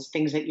negotiables,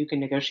 things that you can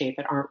negotiate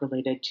that aren't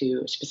related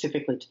to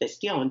specifically to this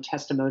deal. And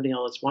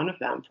testimonial is one of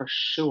them for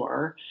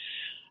sure.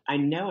 I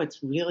know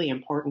it's really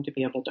important to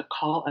be able to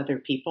call other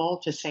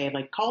people to say,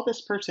 like, call this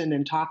person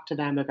and talk to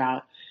them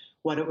about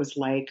what it was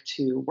like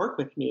to work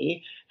with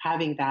me.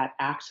 Having that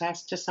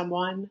access to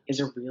someone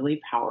is a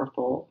really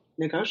powerful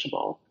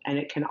negotiable, and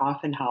it can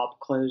often help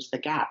close the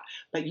gap.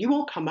 But you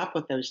won't come up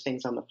with those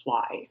things on the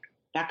fly.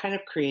 That kind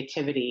of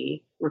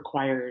creativity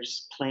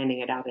requires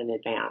planning it out in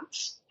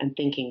advance and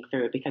thinking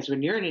through, because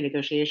when you're in a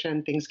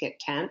negotiation, things get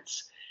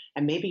tense.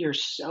 And maybe you're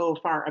so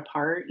far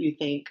apart, you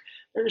think,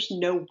 there's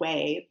no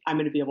way I'm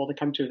going to be able to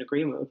come to an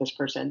agreement with this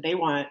person. They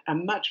want a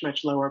much,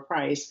 much lower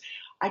price.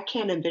 I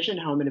can't envision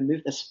how I'm going to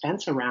move this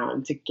fence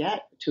around to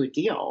get to a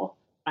deal.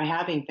 By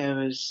having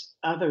those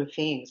other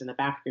things in the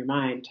back of your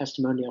mind,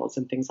 testimonials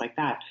and things like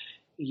that,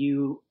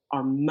 you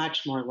are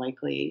much more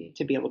likely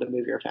to be able to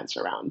move your fence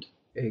around.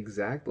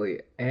 Exactly.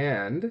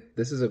 And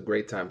this is a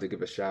great time to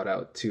give a shout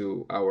out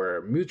to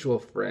our mutual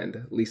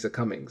friend, Lisa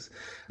Cummings.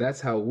 That's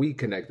how we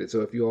connected.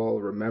 So if you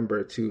all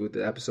remember to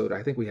the episode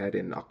I think we had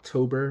in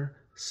October,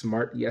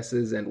 Smart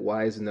Yeses and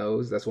Wise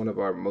Nos, that's one of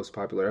our most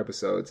popular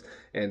episodes.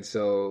 And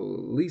so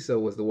Lisa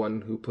was the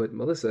one who put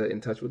Melissa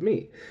in touch with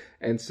me.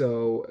 And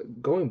so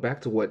going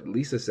back to what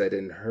Lisa said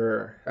in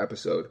her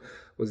episode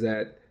was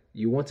that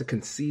you want to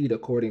concede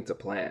according to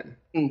plan.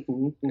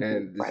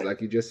 And right.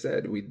 Like you just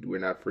said, we're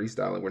not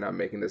freestyling. We're not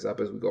making this up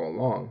as we go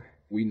along.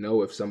 We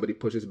know if somebody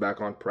pushes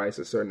back on price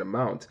a certain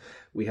amount,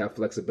 we have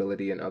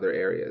flexibility in other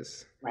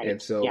areas. Right. And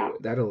so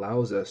that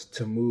allows us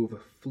to move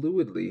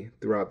fluidly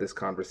throughout this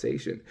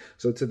conversation.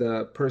 So to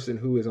the person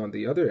who is on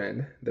the other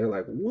end, they're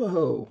like,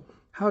 whoa,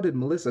 how did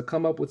Melissa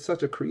come up with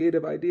such a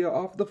creative idea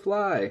off the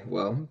fly?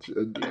 Well,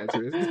 the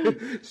answer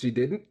is she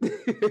didn't.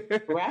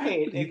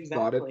 Right, You exactly.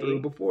 thought it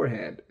through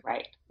beforehand.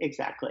 Right,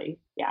 exactly.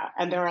 Yeah.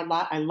 And there are a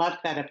lot, I loved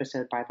that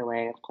episode, by the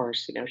way. Of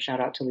course, shout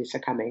out to Lisa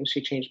Cummings.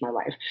 She changed my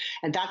life.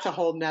 And that's a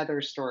whole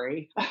nother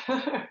story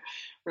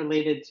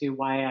related to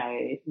why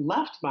I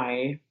left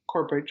my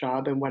corporate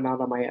job and went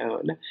out on my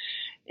own.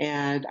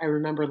 And I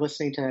remember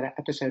listening to that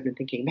episode and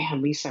thinking,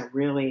 man, Lisa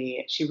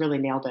she really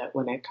nailed it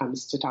when it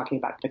comes to talking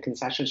about the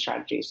concession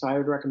strategy. So I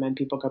would recommend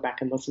people go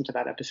back and listen to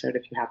that episode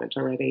if you haven't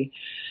already.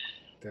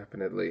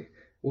 Definitely.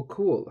 Well,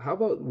 cool. How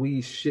about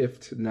we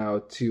shift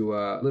now to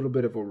a little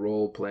bit of a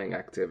role-playing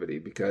activity,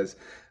 because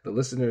the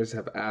listeners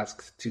have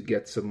asked to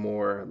get some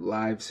more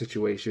live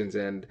situations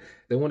and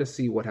they want to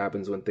see what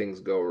happens when things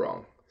go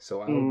wrong.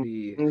 So I'll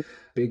be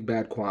Big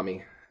Bad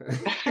Kwame.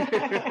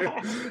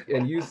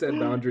 And you set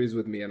boundaries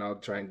with me and I'll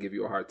try and give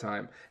you a hard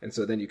time. And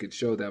so then you could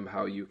show them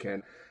how you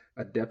can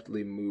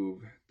adeptly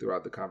move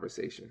throughout the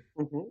conversation.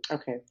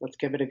 Okay, let's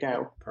give it a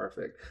go.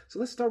 Perfect. So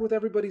let's start with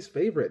everybody's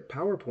favorite,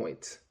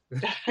 PowerPoint.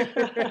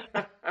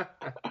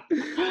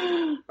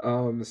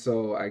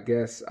 So I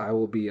guess I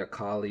will be a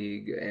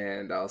colleague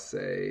and I'll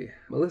say,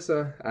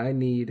 Melissa, I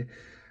need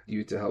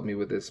you to help me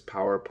with this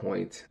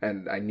PowerPoint,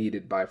 and I need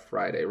it by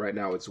Friday. Right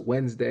now it's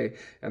Wednesday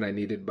and I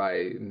need it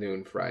by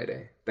noon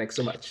Friday. Thanks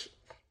so much.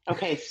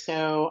 Okay,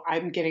 so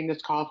I'm getting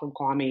this call from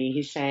Kwame.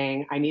 He's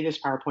saying, I need this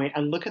PowerPoint.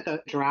 I look at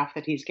the draft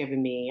that he's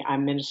given me.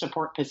 I'm in a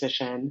support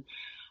position.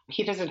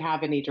 He doesn't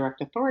have any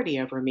direct authority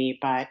over me,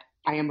 but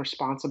I am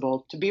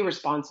responsible to be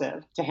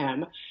responsive to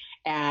him.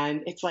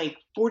 And it's like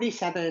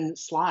 47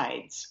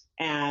 slides.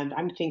 And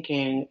I'm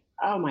thinking,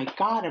 oh my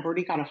God, I've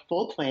already got a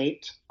full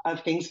plate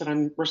of things that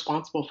I'm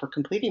responsible for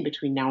completing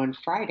between now and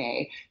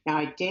Friday. Now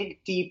I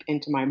dig deep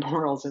into my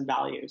morals and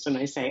values and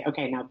I say,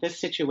 okay, now this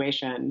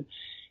situation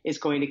is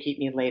going to keep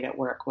me late at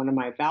work. One of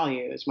my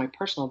values, my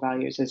personal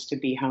values, is to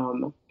be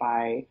home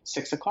by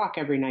 6 o'clock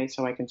every night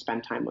so I can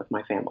spend time with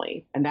my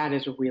family. And that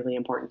is really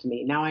important to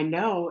me. Now, I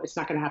know it's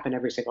not going to happen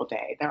every single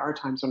day. There are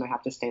times when I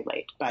have to stay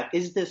late, but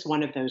is this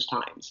one of those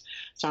times?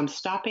 So I'm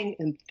stopping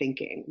and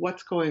thinking,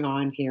 what's going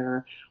on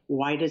here?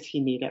 Why does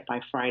he need it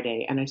by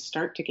Friday? And I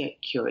start to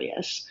get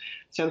curious.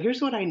 So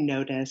here's what I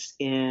notice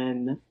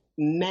in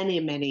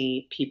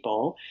many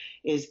people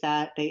is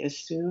that they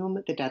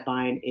assume the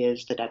deadline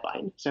is the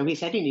deadline. So he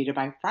said he needed it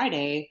by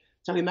Friday,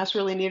 so he must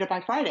really need it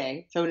by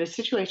Friday. So in a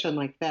situation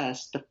like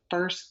this, the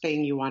first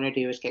thing you want to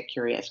do is get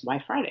curious.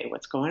 Why Friday?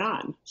 What's going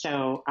on?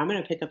 So I'm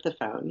going to pick up the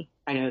phone.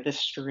 I know this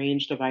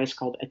strange device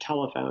called a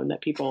telephone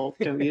that people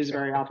don't use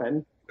very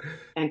often,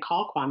 and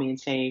call Kwame and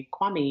say,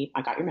 Kwame,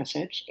 I got your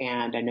message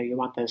and I know you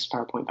want this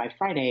PowerPoint by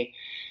Friday.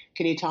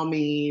 Can you tell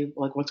me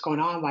what's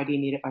going on? Why do you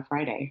need it by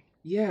Friday?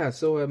 Yeah,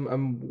 so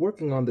I'm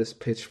working on this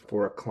pitch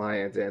for a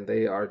client and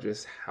they are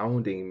just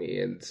hounding me.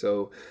 And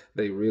so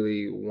they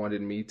really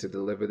wanted me to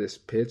deliver this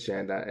pitch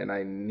and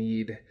I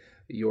need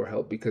your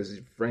help because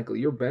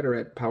frankly, you're better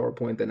at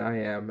PowerPoint than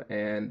I am.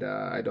 And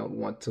I don't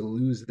want to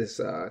lose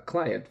this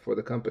client for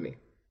the company.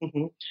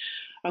 Mm-hmm.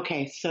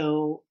 Okay,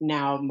 so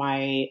now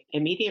my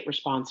immediate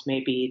response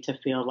may be to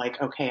feel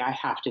like, okay, I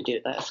have to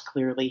do this.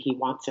 Clearly he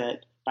wants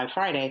it by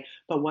Friday.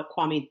 But what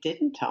Kwame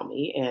didn't tell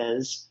me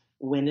is,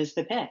 when is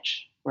the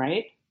pitch,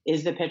 right?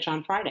 Is the pitch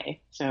on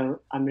Friday?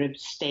 So I'm going to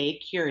stay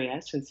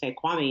curious and say,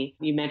 Kwame,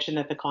 you mentioned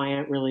that the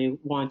client really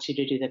wants you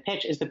to do the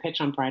pitch. Is the pitch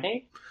on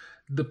Friday?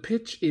 The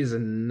pitch is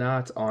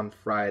not on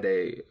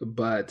Friday,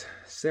 but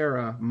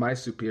Sarah, my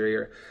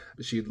superior,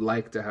 she'd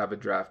like to have a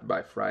draft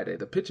by Friday.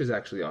 The pitch is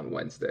actually on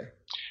Wednesday.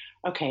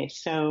 Okay,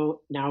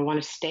 so now I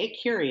want to stay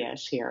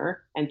curious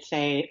here and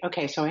say,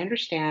 okay, so I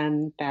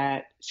understand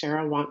that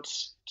Sarah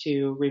wants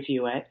to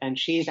review it and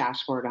she's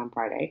asked for it on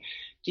Friday.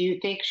 Do you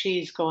think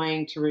she's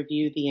going to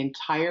review the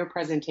entire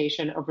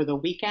presentation over the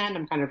weekend?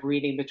 I'm kind of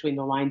reading between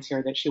the lines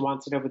here that she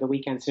wants it over the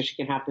weekend so she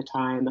can have the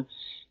time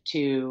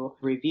to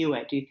review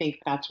it. Do you think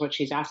that's what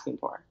she's asking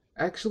for?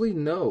 Actually,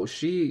 no.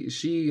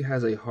 She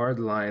has a hard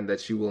line that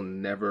she will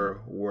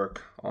never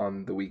work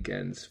on the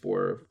weekends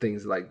for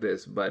things like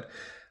this, but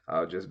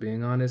just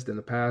being honest, in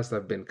the past,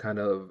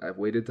 I've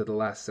waited to the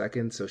last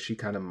second, so she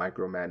kind of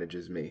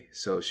micromanages me.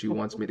 So she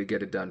wants me to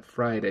get it done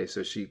Friday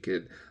so she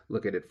could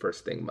look at it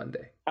first thing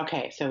Monday.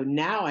 Okay, so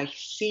now I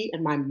see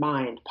in my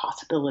mind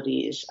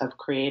possibilities of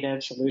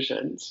creative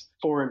solutions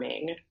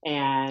forming,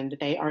 and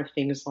they are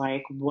things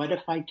like, what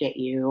if I get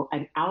you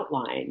an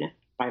outline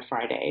by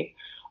Friday?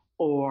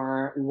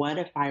 Or what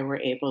if I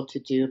were able to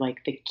do like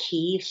the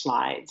key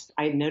slides?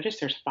 I noticed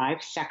there's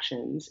 5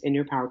 sections in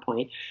your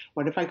PowerPoint.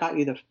 What if I got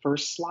you the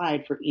first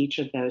slide for each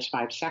of those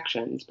 5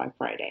 sections by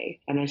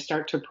Friday? And I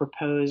start to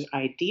propose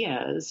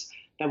ideas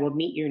that will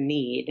meet your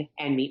need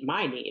and meet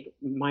my need.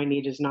 My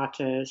need is not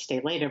to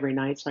stay late every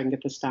night so I can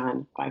get this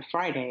done by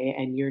Friday.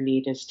 And your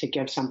need is to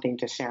give something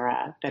to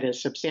Sarah that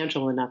is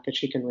substantial enough that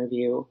she can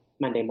review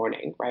Monday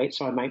morning, right?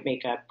 So I might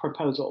make a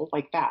proposal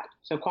like that.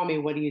 So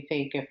Kwame, what do you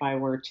think if I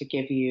were to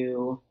give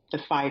you the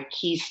 5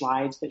 key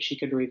slides that she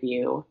could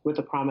review with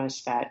the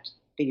promise that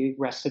the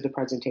rest of the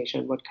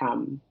presentation would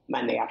come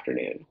Monday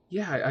afternoon?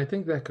 Yeah, I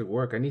think that could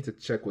work. I need to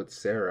check with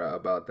Sarah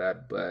about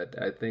that,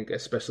 but I think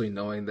especially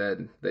knowing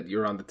that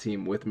you're on the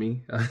team with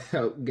me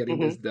getting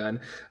this done,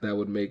 that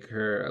would make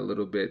her a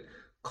little bit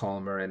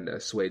calmer and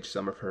assuage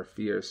some of her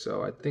fears.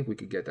 So I think we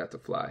could get that to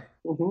fly.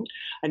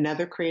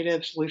 Another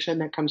creative solution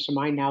that comes to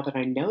mind now that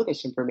I know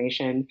this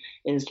information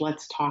is,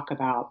 let's talk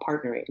about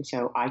partnering.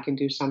 So I can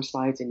do some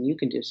slides and you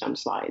can do some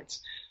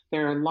slides.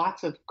 There are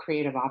lots of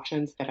creative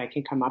options that I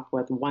can come up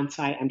with once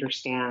I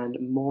understand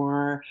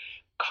more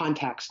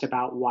context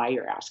about why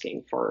you're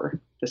asking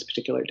for this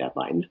particular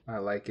deadline. I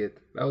like it.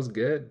 That was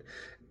good.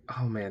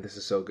 Oh man, this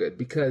is so good,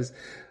 because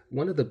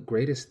one of the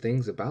greatest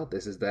things about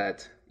this is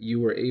that you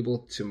were able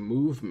to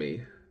move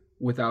me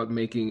without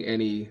making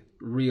any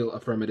real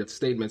affirmative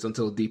statements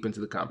until deep into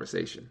the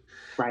conversation.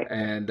 Right.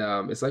 And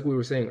it's like we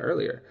were saying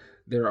earlier,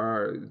 there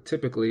are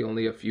typically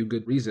only a few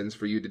good reasons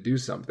for you to do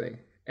something.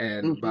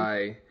 And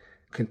by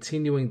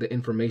continuing the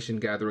information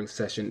gathering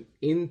session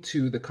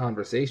into the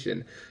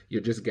conversation.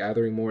 You're just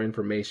gathering more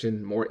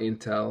information, more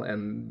intel,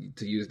 and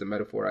to use the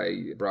metaphor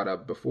I brought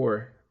up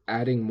before,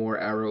 adding more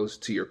arrows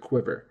to your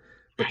quiver.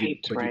 But you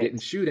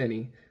didn't shoot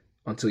any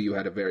until you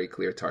had a very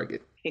clear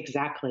target.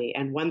 Exactly.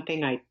 And one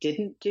thing I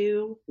didn't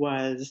do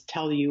was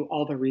tell you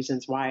all the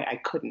reasons why I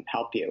couldn't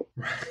help you.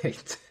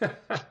 Right.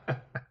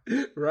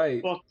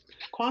 Right. Well,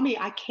 Kwame,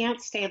 I can't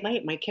stay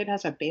late. My kid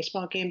has a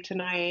baseball game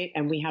tonight,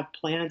 and we have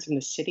plans in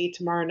the city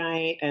tomorrow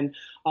night, and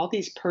all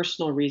these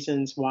personal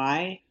reasons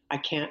why I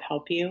can't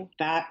help you.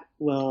 That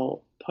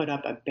will put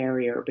up a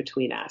barrier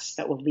between us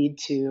that will lead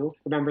to,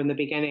 remember in the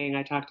beginning,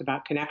 I talked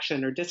about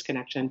connection or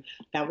disconnection,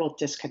 that will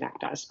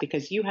disconnect us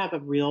because you have a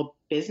real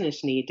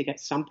business need to get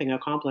something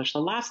accomplished.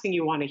 The last thing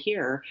you want to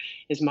hear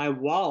is my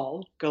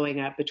wall going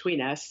up between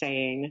us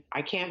saying,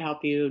 I can't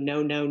help you.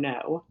 No, no,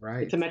 no.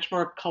 Right. It's a much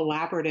more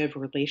collaborative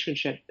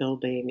relationship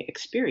building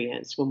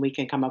experience when we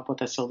can come up with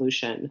a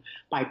solution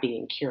by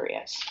being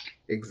curious.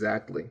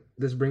 Exactly.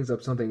 This brings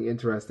up something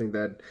interesting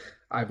that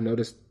I've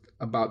noticed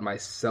about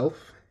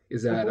myself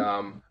is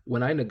that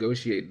when I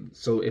negotiate,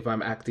 so if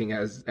I'm acting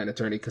as an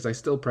attorney, because I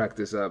still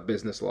practice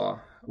business law,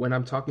 when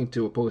I'm talking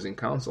to opposing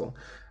counsel,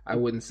 I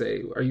wouldn't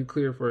say, are you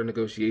clear for a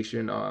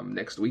negotiation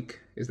next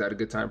week? Is that a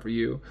good time for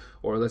you?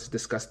 Or let's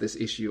discuss this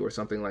issue or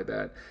something like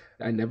that.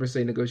 I never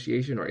say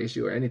negotiation or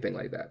issue or anything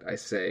like that. I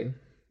say,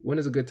 when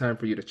is a good time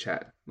for you to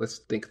chat? Let's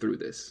think through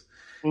this.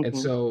 And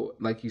so,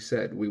 like you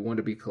said, we want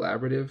to be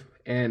collaborative.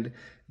 And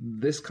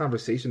this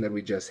conversation that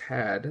we just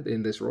had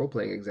in this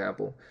role-playing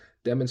example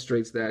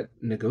demonstrates that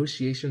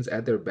negotiations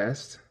at their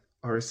best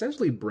are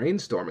essentially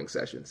brainstorming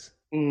sessions.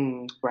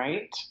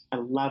 Right? I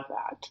love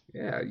that.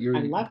 Yeah,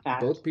 I love that.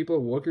 Both people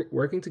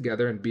working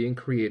together and being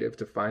creative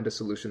to find a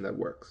solution that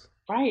works.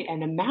 Right.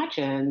 And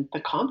imagine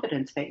the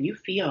confidence that you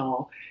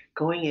feel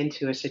going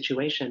into a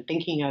situation,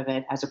 thinking of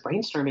it as a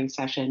brainstorming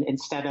session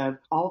instead of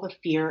all the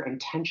fear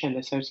and tension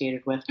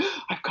associated with,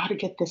 I've got to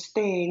get this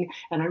thing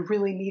and I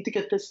really need to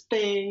get this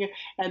thing.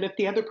 And if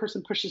the other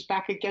person pushes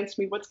back against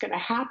me, what's going to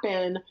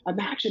happen?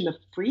 Imagine the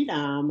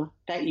freedom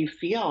that you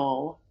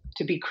feel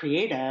to be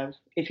creative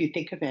if you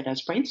think of it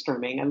as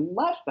brainstorming. I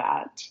love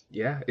that.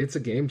 Yeah, it's a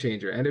game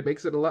changer and it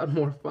makes it a lot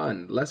more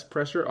fun. Less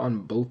pressure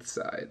on both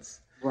sides.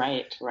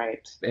 Right,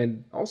 right.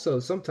 And also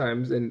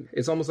sometimes, and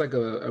it's almost like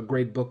a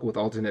great book with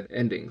alternate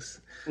endings,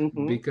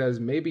 because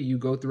maybe you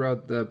go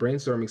throughout the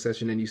brainstorming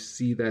session and you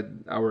see that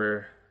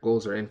our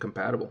goals are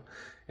incompatible.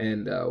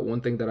 And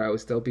one thing that I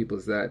always tell people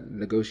is that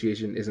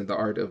negotiation isn't the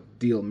art of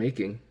deal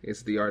making,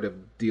 it's the art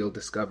of deal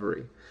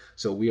discovery.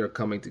 So we are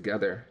coming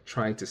together,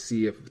 trying to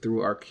see if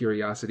through our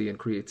curiosity and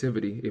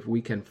creativity, if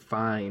we can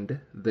find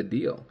the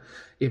deal.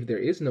 If there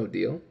is no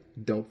deal,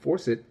 don't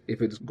force it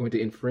if it's going to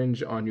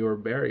infringe on your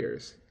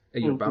barriers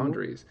and your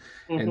boundaries.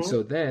 And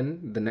so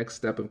then the next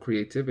step of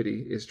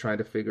creativity is trying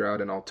to figure out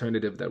an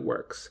alternative that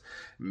works.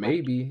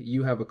 Maybe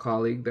you have a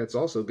colleague that's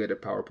also good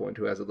at PowerPoint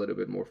who has a little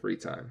bit more free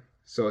time.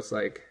 So it's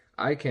like,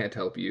 I can't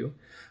help you,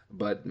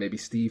 but maybe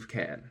Steve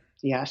can.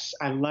 Yes,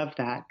 I love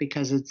that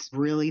because it's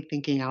really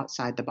thinking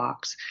outside the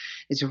box.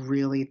 It's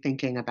really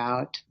thinking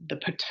about the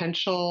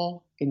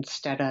potential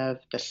instead of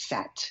the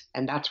set.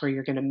 And that's where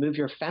you're going to move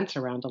your fence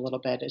around a little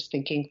bit, is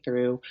thinking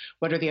through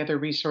what are the other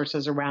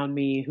resources around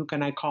me? Who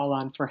can I call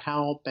on for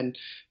help? And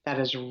that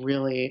is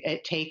really,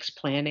 it takes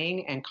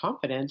planning and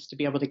confidence to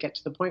be able to get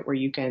to the point where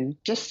you can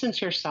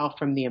distance yourself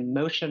from the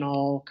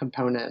emotional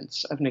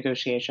components of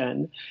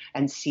negotiation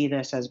and see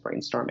this as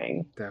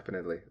brainstorming.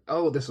 Definitely.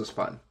 Oh, this was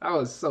fun. I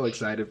was so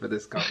excited for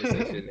this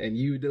conversation and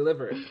you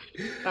delivered.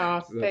 Oh,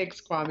 thanks,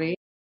 Kwame.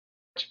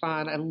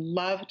 Fun. I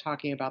love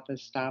talking about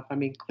this stuff. I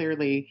mean,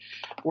 clearly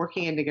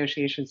working in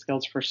negotiation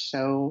skills for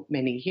so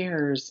many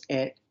years,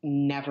 it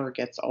never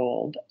gets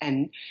old.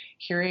 And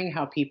hearing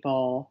how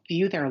people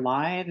view their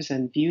lives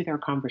and view their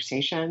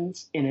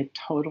conversations in a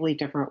totally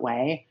different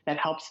way that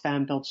helps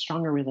them build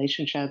stronger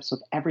relationships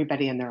with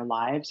everybody in their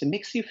lives. It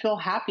makes you feel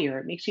happier.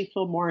 It makes you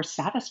feel more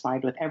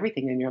satisfied with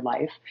everything in your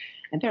life.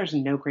 And there's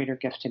no greater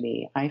gift to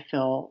me. I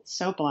feel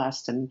so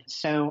blessed and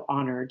so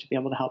honored to be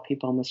able to help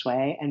people in this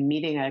way. And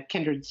meeting a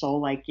kindred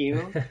soul like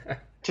you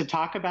to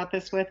talk about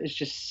this with is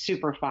just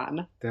super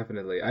fun.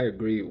 Definitely. I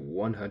agree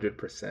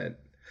 100%.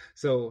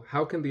 So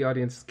how can the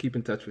audience keep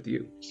in touch with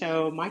you?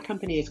 So my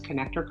company is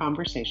Connector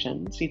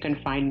Conversations. You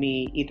can find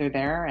me either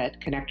there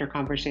at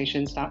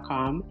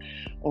connectorconversations.com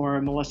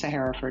or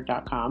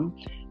melissahereford.com.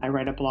 I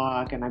write a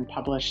blog and I'm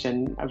published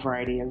in a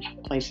variety of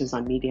places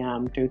on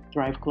Medium through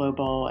Thrive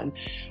Global. And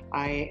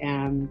I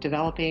am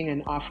developing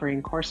and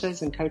offering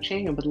courses and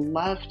coaching and would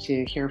love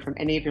to hear from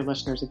any of your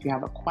listeners. If you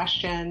have a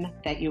question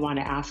that you want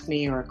to ask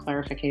me or a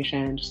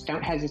clarification, just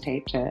don't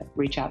hesitate to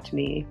reach out to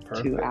me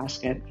to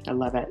ask it. I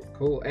love it.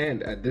 Cool.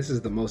 And this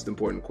is the most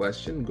important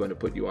question. I'm going to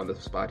put you on the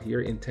spot here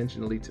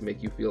intentionally to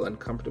make you feel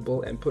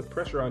uncomfortable and put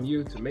pressure on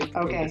you to make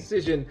a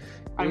decision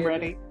I'm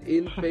ready.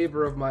 in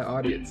favor of my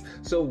audience.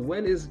 So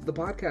when is the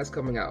podcast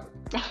coming out?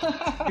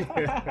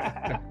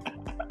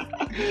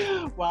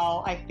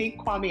 Well, I think,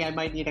 Kwame, I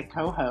might need a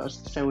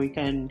co-host so we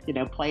can,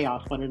 play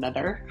off one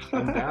another.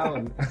 I'm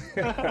down.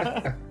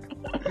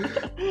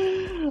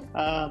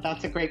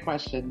 That's a great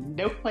question.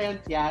 No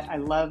plans yet. I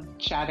love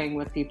chatting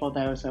with people,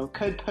 though, so it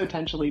could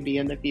potentially be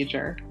in the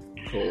future.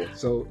 Cool.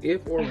 So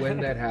if or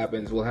when that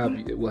happens, we'll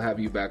have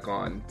you back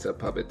on to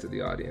pub it to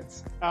the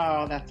audience.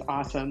 Oh, that's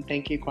awesome.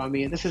 Thank you,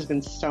 Kwame. This has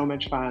been so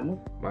much fun.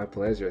 My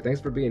pleasure.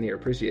 Thanks for being here.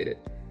 Appreciate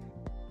it.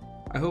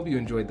 I hope you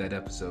enjoyed that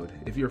episode.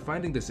 If you're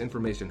finding this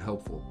information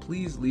helpful,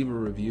 please leave a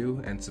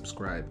review and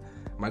subscribe.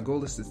 My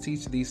goal is to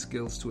teach these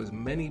skills to as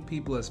many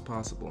people as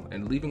possible,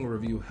 and leaving a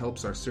review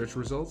helps our search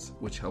results,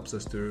 which helps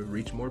us to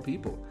reach more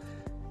people.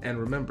 And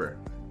remember,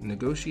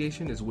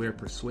 negotiation is where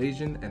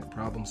persuasion and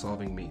problem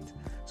solving meet.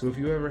 So if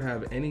you ever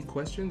have any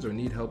questions or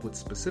need help with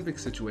specific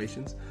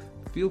situations,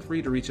 feel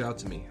free to reach out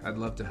to me. I'd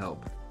love to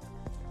help.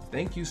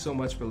 Thank you so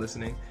much for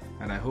listening,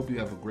 and I hope you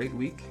have a great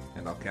week,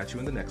 and I'll catch you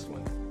in the next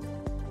one.